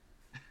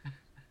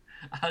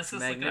 I was just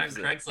looking on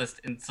Magnificent. Craigslist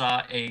and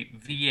saw a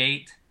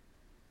V8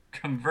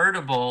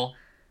 convertible,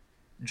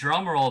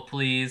 drumroll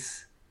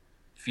please,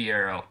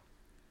 Fiero.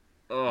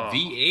 Oh,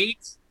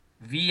 V8?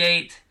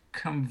 V8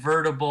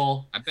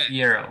 convertible I bet.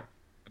 Fiero.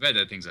 I bet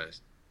that thing's a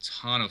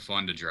ton of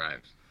fun to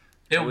drive.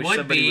 It I wish would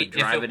somebody be would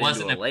drive if it it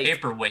wasn't into a a lake.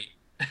 paperweight.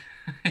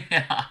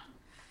 Yeah,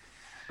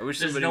 I wish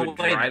there's somebody no would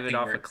way drive that it thing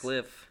off a works.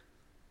 cliff.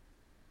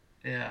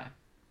 yeah.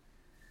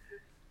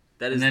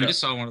 That And is then I the- just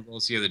saw one of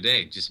those the other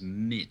day. Just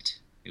mint.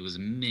 It was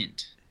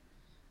mint.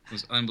 It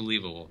was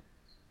unbelievable.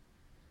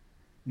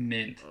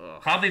 Mint.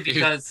 Ugh. Probably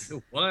because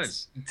It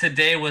was.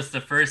 today was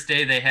the first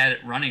day they had it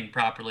running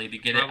properly to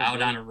get it out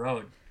Probably. on a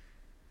road.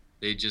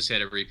 They just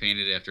had it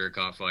repainted after it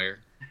caught fire.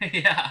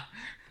 Yeah.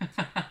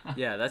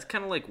 Yeah, that's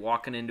kind of like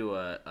walking into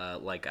a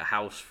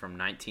house from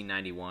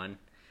 1991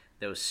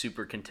 that was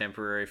super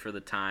contemporary for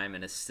the time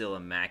and is still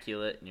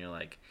immaculate, and you're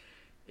like,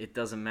 it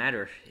doesn't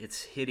matter.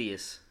 It's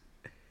hideous.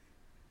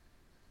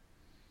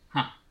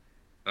 Huh.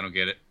 I don't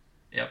get it.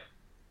 Yep.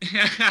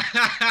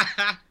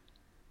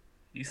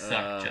 You suck,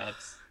 Uh,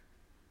 Chubbs.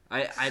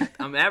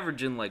 I'm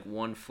averaging like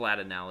one flat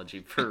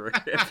analogy per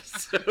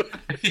episode.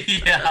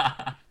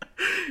 Yeah.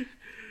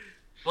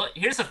 Well,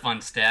 here's a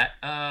fun stat.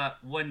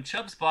 When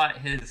Chubbs bought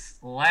his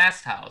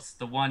last house,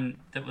 the one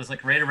that was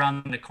like right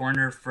around the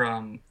corner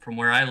from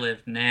where I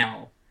live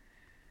now,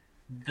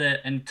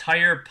 the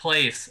entire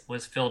place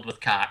was filled with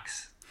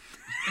cocks.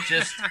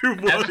 Just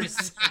It was.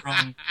 everything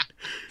from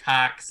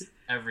cocks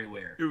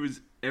everywhere.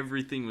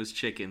 Everything was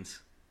chickens.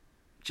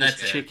 just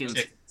That's it. chickens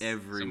Chickens. Somebody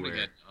everywhere.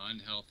 got an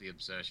unhealthy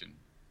obsession.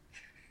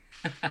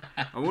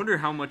 I wonder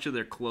how much of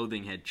their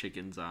clothing had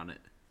chickens on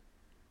it.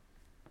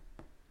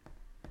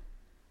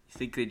 You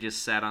think they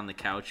just sat on the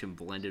couch and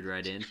blended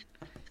right in?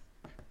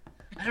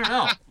 I don't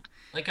know.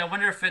 Like, I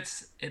wonder if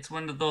it's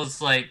one of those,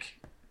 like,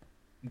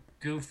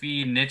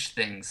 goofy niche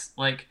things.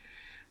 Like,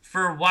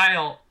 for a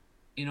while,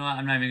 you know what,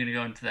 I'm not even going to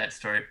go into that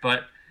story,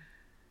 but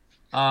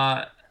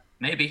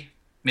maybe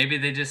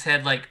they just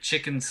had, like,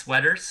 chicken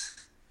sweaters.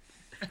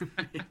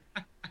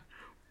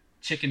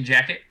 Chicken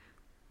jacket.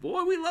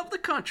 Boy, we love the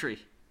country.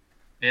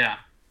 Yeah.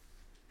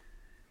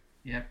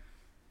 Yep.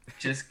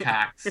 Just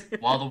cocks.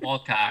 Wall-to-wall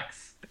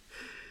cocks.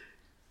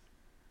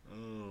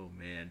 Oh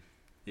man,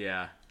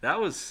 yeah, that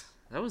was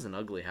an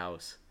ugly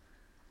house.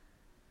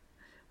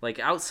 Like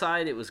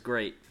outside, it was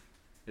great.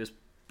 It was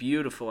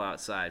beautiful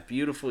outside,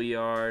 beautiful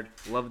yard.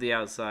 Loved the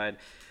outside,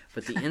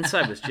 but the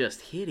inside was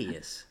just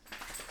hideous.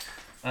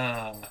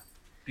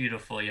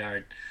 Beautiful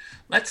yard.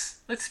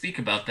 Let's speak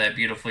about that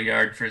beautiful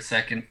yard for a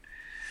second.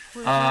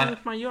 What's wrong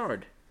with my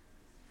yard?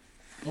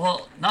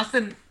 Well,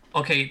 nothing.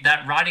 Okay,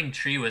 that rotting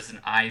tree was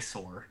an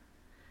eyesore.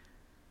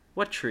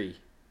 What tree?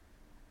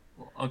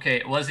 Okay,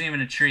 it wasn't even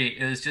a tree.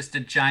 It was just a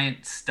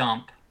giant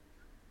stump.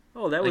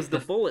 Oh, that Like was the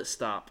the- bullet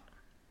stop.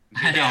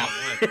 I know.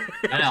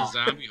 I know. It's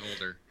a zombie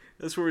holder.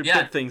 That's where we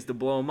Yeah. put things to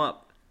blow them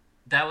up.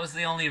 That was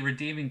the only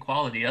redeeming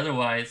quality.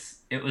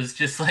 Otherwise, it was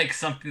just like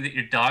something that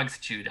your dogs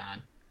chewed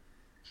on.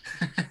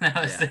 That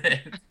was Yeah.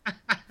 it.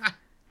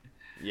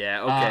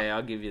 Yeah, okay,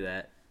 I'll give you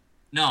that.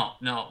 No.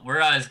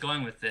 Where I was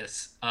going with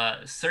this,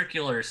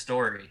 circular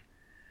story.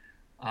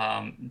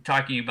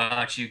 Talking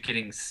about you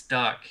getting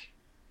stuck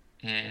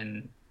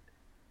in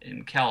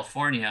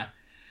California.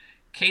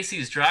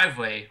 Casey's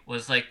driveway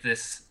was like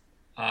this,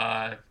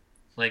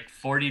 like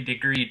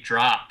 40-degree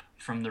drop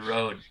from the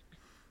road,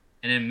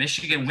 and in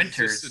Michigan It's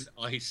winters, just an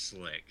ice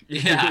slick.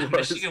 yeah, It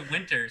was. Michigan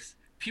winters,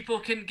 people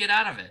couldn't get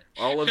out of it.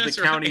 All of the That's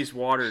county's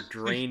water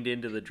drained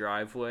into the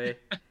driveway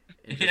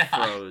and just Yeah.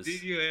 froze.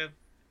 Did you have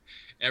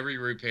every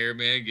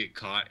repairman get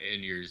caught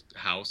in your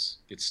house,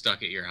 get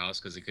stuck at your house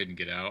because they couldn't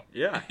get out?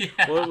 Yeah. Yeah.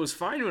 Well, it was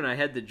fine when I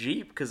had the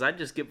Jeep because I'd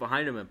just get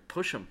behind him and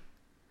push him.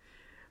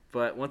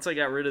 But once I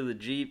got rid of the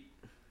Jeep,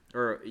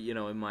 or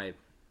in my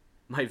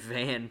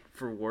van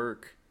for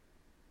work,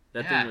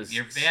 that Yeah, thing was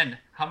your van.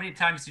 How many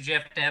times did you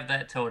have to have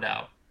that towed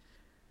out?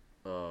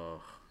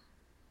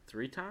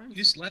 3 times. You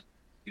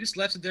just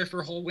left it there for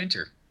a whole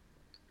winter.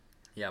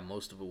 Yeah,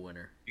 most of a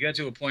winter. You got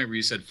to a point where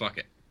you said, fuck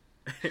it.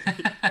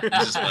 You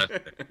just left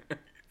it.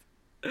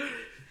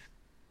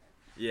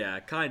 Yeah,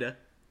 kinda.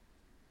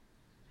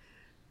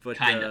 But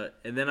Kinda.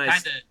 and then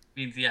Kinda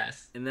means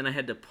yes. and then I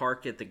had to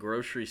park at the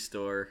grocery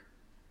store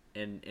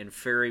and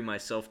ferry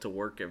myself to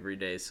work every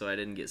day so I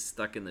didn't get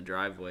stuck in the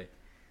driveway.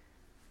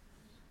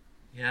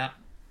 Yeah,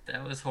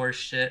 that was horse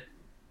shit.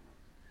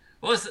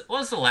 What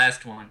was the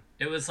last one?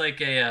 It was like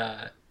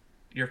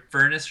your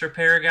furnace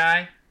repair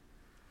guy.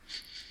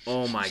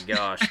 Oh my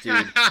gosh,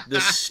 dude. The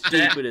That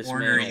stupidest man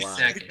ornery alive.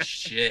 sack of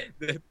shit.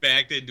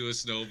 Backed into a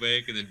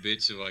snowbank and then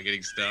bitched about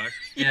getting stuck.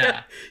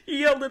 Yeah.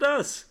 He yelled at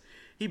us.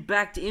 He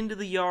backed into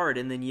the yard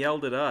and then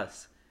yelled at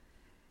us.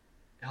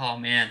 Oh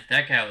man,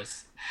 that guy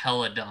was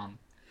hella dumb.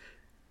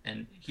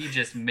 And he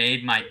just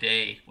made my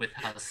day with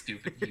how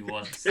stupid he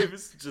was. It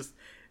was just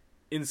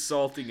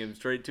insulting him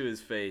straight to his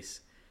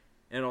face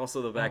and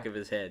also the Oh. back of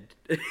his head.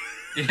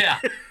 Yeah.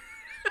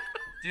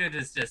 Dude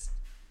is just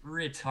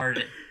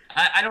retarded.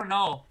 I don't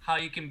know how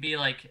you can be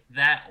like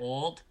that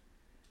old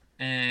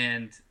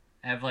and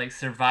have like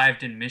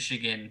survived in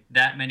Michigan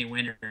that many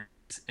winters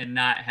and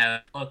not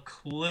have a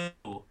clue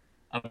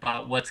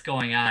about what's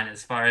going on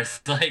as far as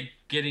like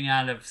getting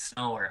out of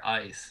snow or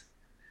ice.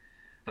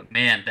 But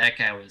man, that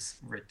guy was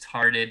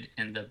retarded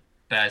in the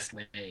best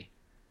way.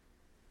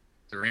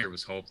 The ranger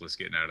was hopeless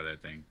getting out of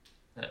that thing.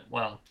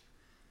 Well,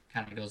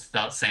 kind of goes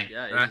without saying.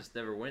 Yeah, he Ah. just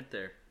never went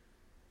there.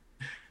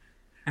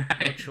 No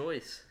Right?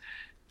 choice.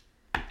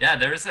 Yeah,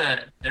 there was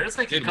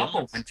like a Did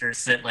couple once.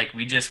 winters that like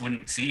we just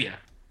wouldn't see you.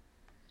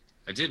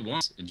 I did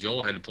once, and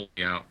Joel had to pull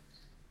me out.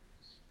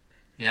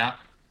 Yeah,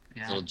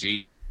 yeah. Little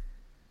G.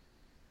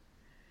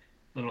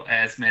 Little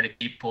asthmatic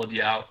Jeep pulled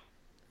you out.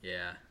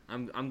 Yeah,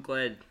 I'm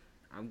glad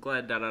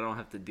that I don't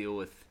have to deal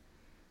with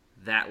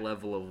that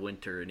level of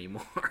winter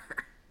anymore.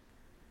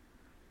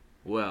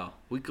 Well,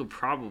 we could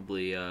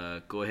probably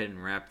go ahead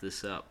and wrap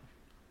this up.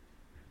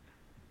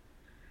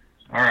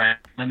 All right,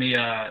 let me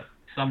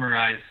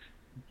summarize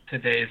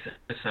today's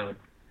episode.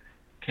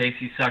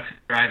 Casey sucks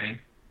at driving.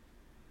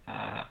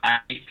 I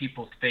hate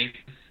people's faces.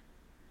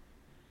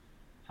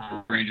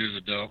 Rangers are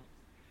dope.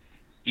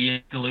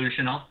 Ian's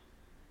delusional.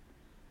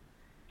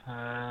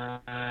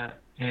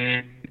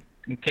 And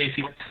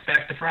Casey went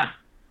back to front.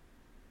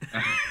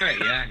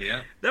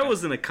 Yeah. That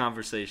wasn't a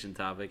conversation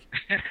topic.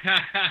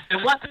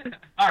 It wasn't.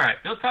 All right,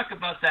 we'll talk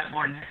about that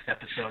more next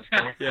episode.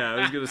 So. Yeah, I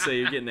was gonna say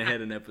you're getting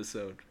ahead an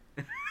episode.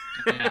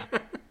 Yeah.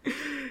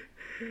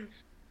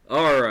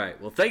 All right.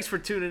 Well, thanks for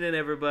tuning in,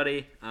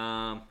 everybody.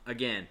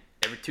 Again,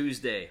 every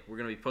Tuesday we're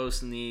gonna be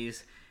posting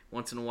these.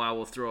 Once in a while,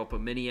 we'll throw up a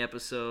mini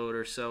episode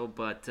or so.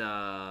 But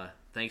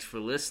thanks for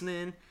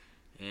listening,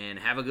 and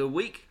have a good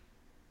week.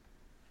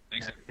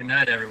 Thanks. Good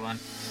night, everyone.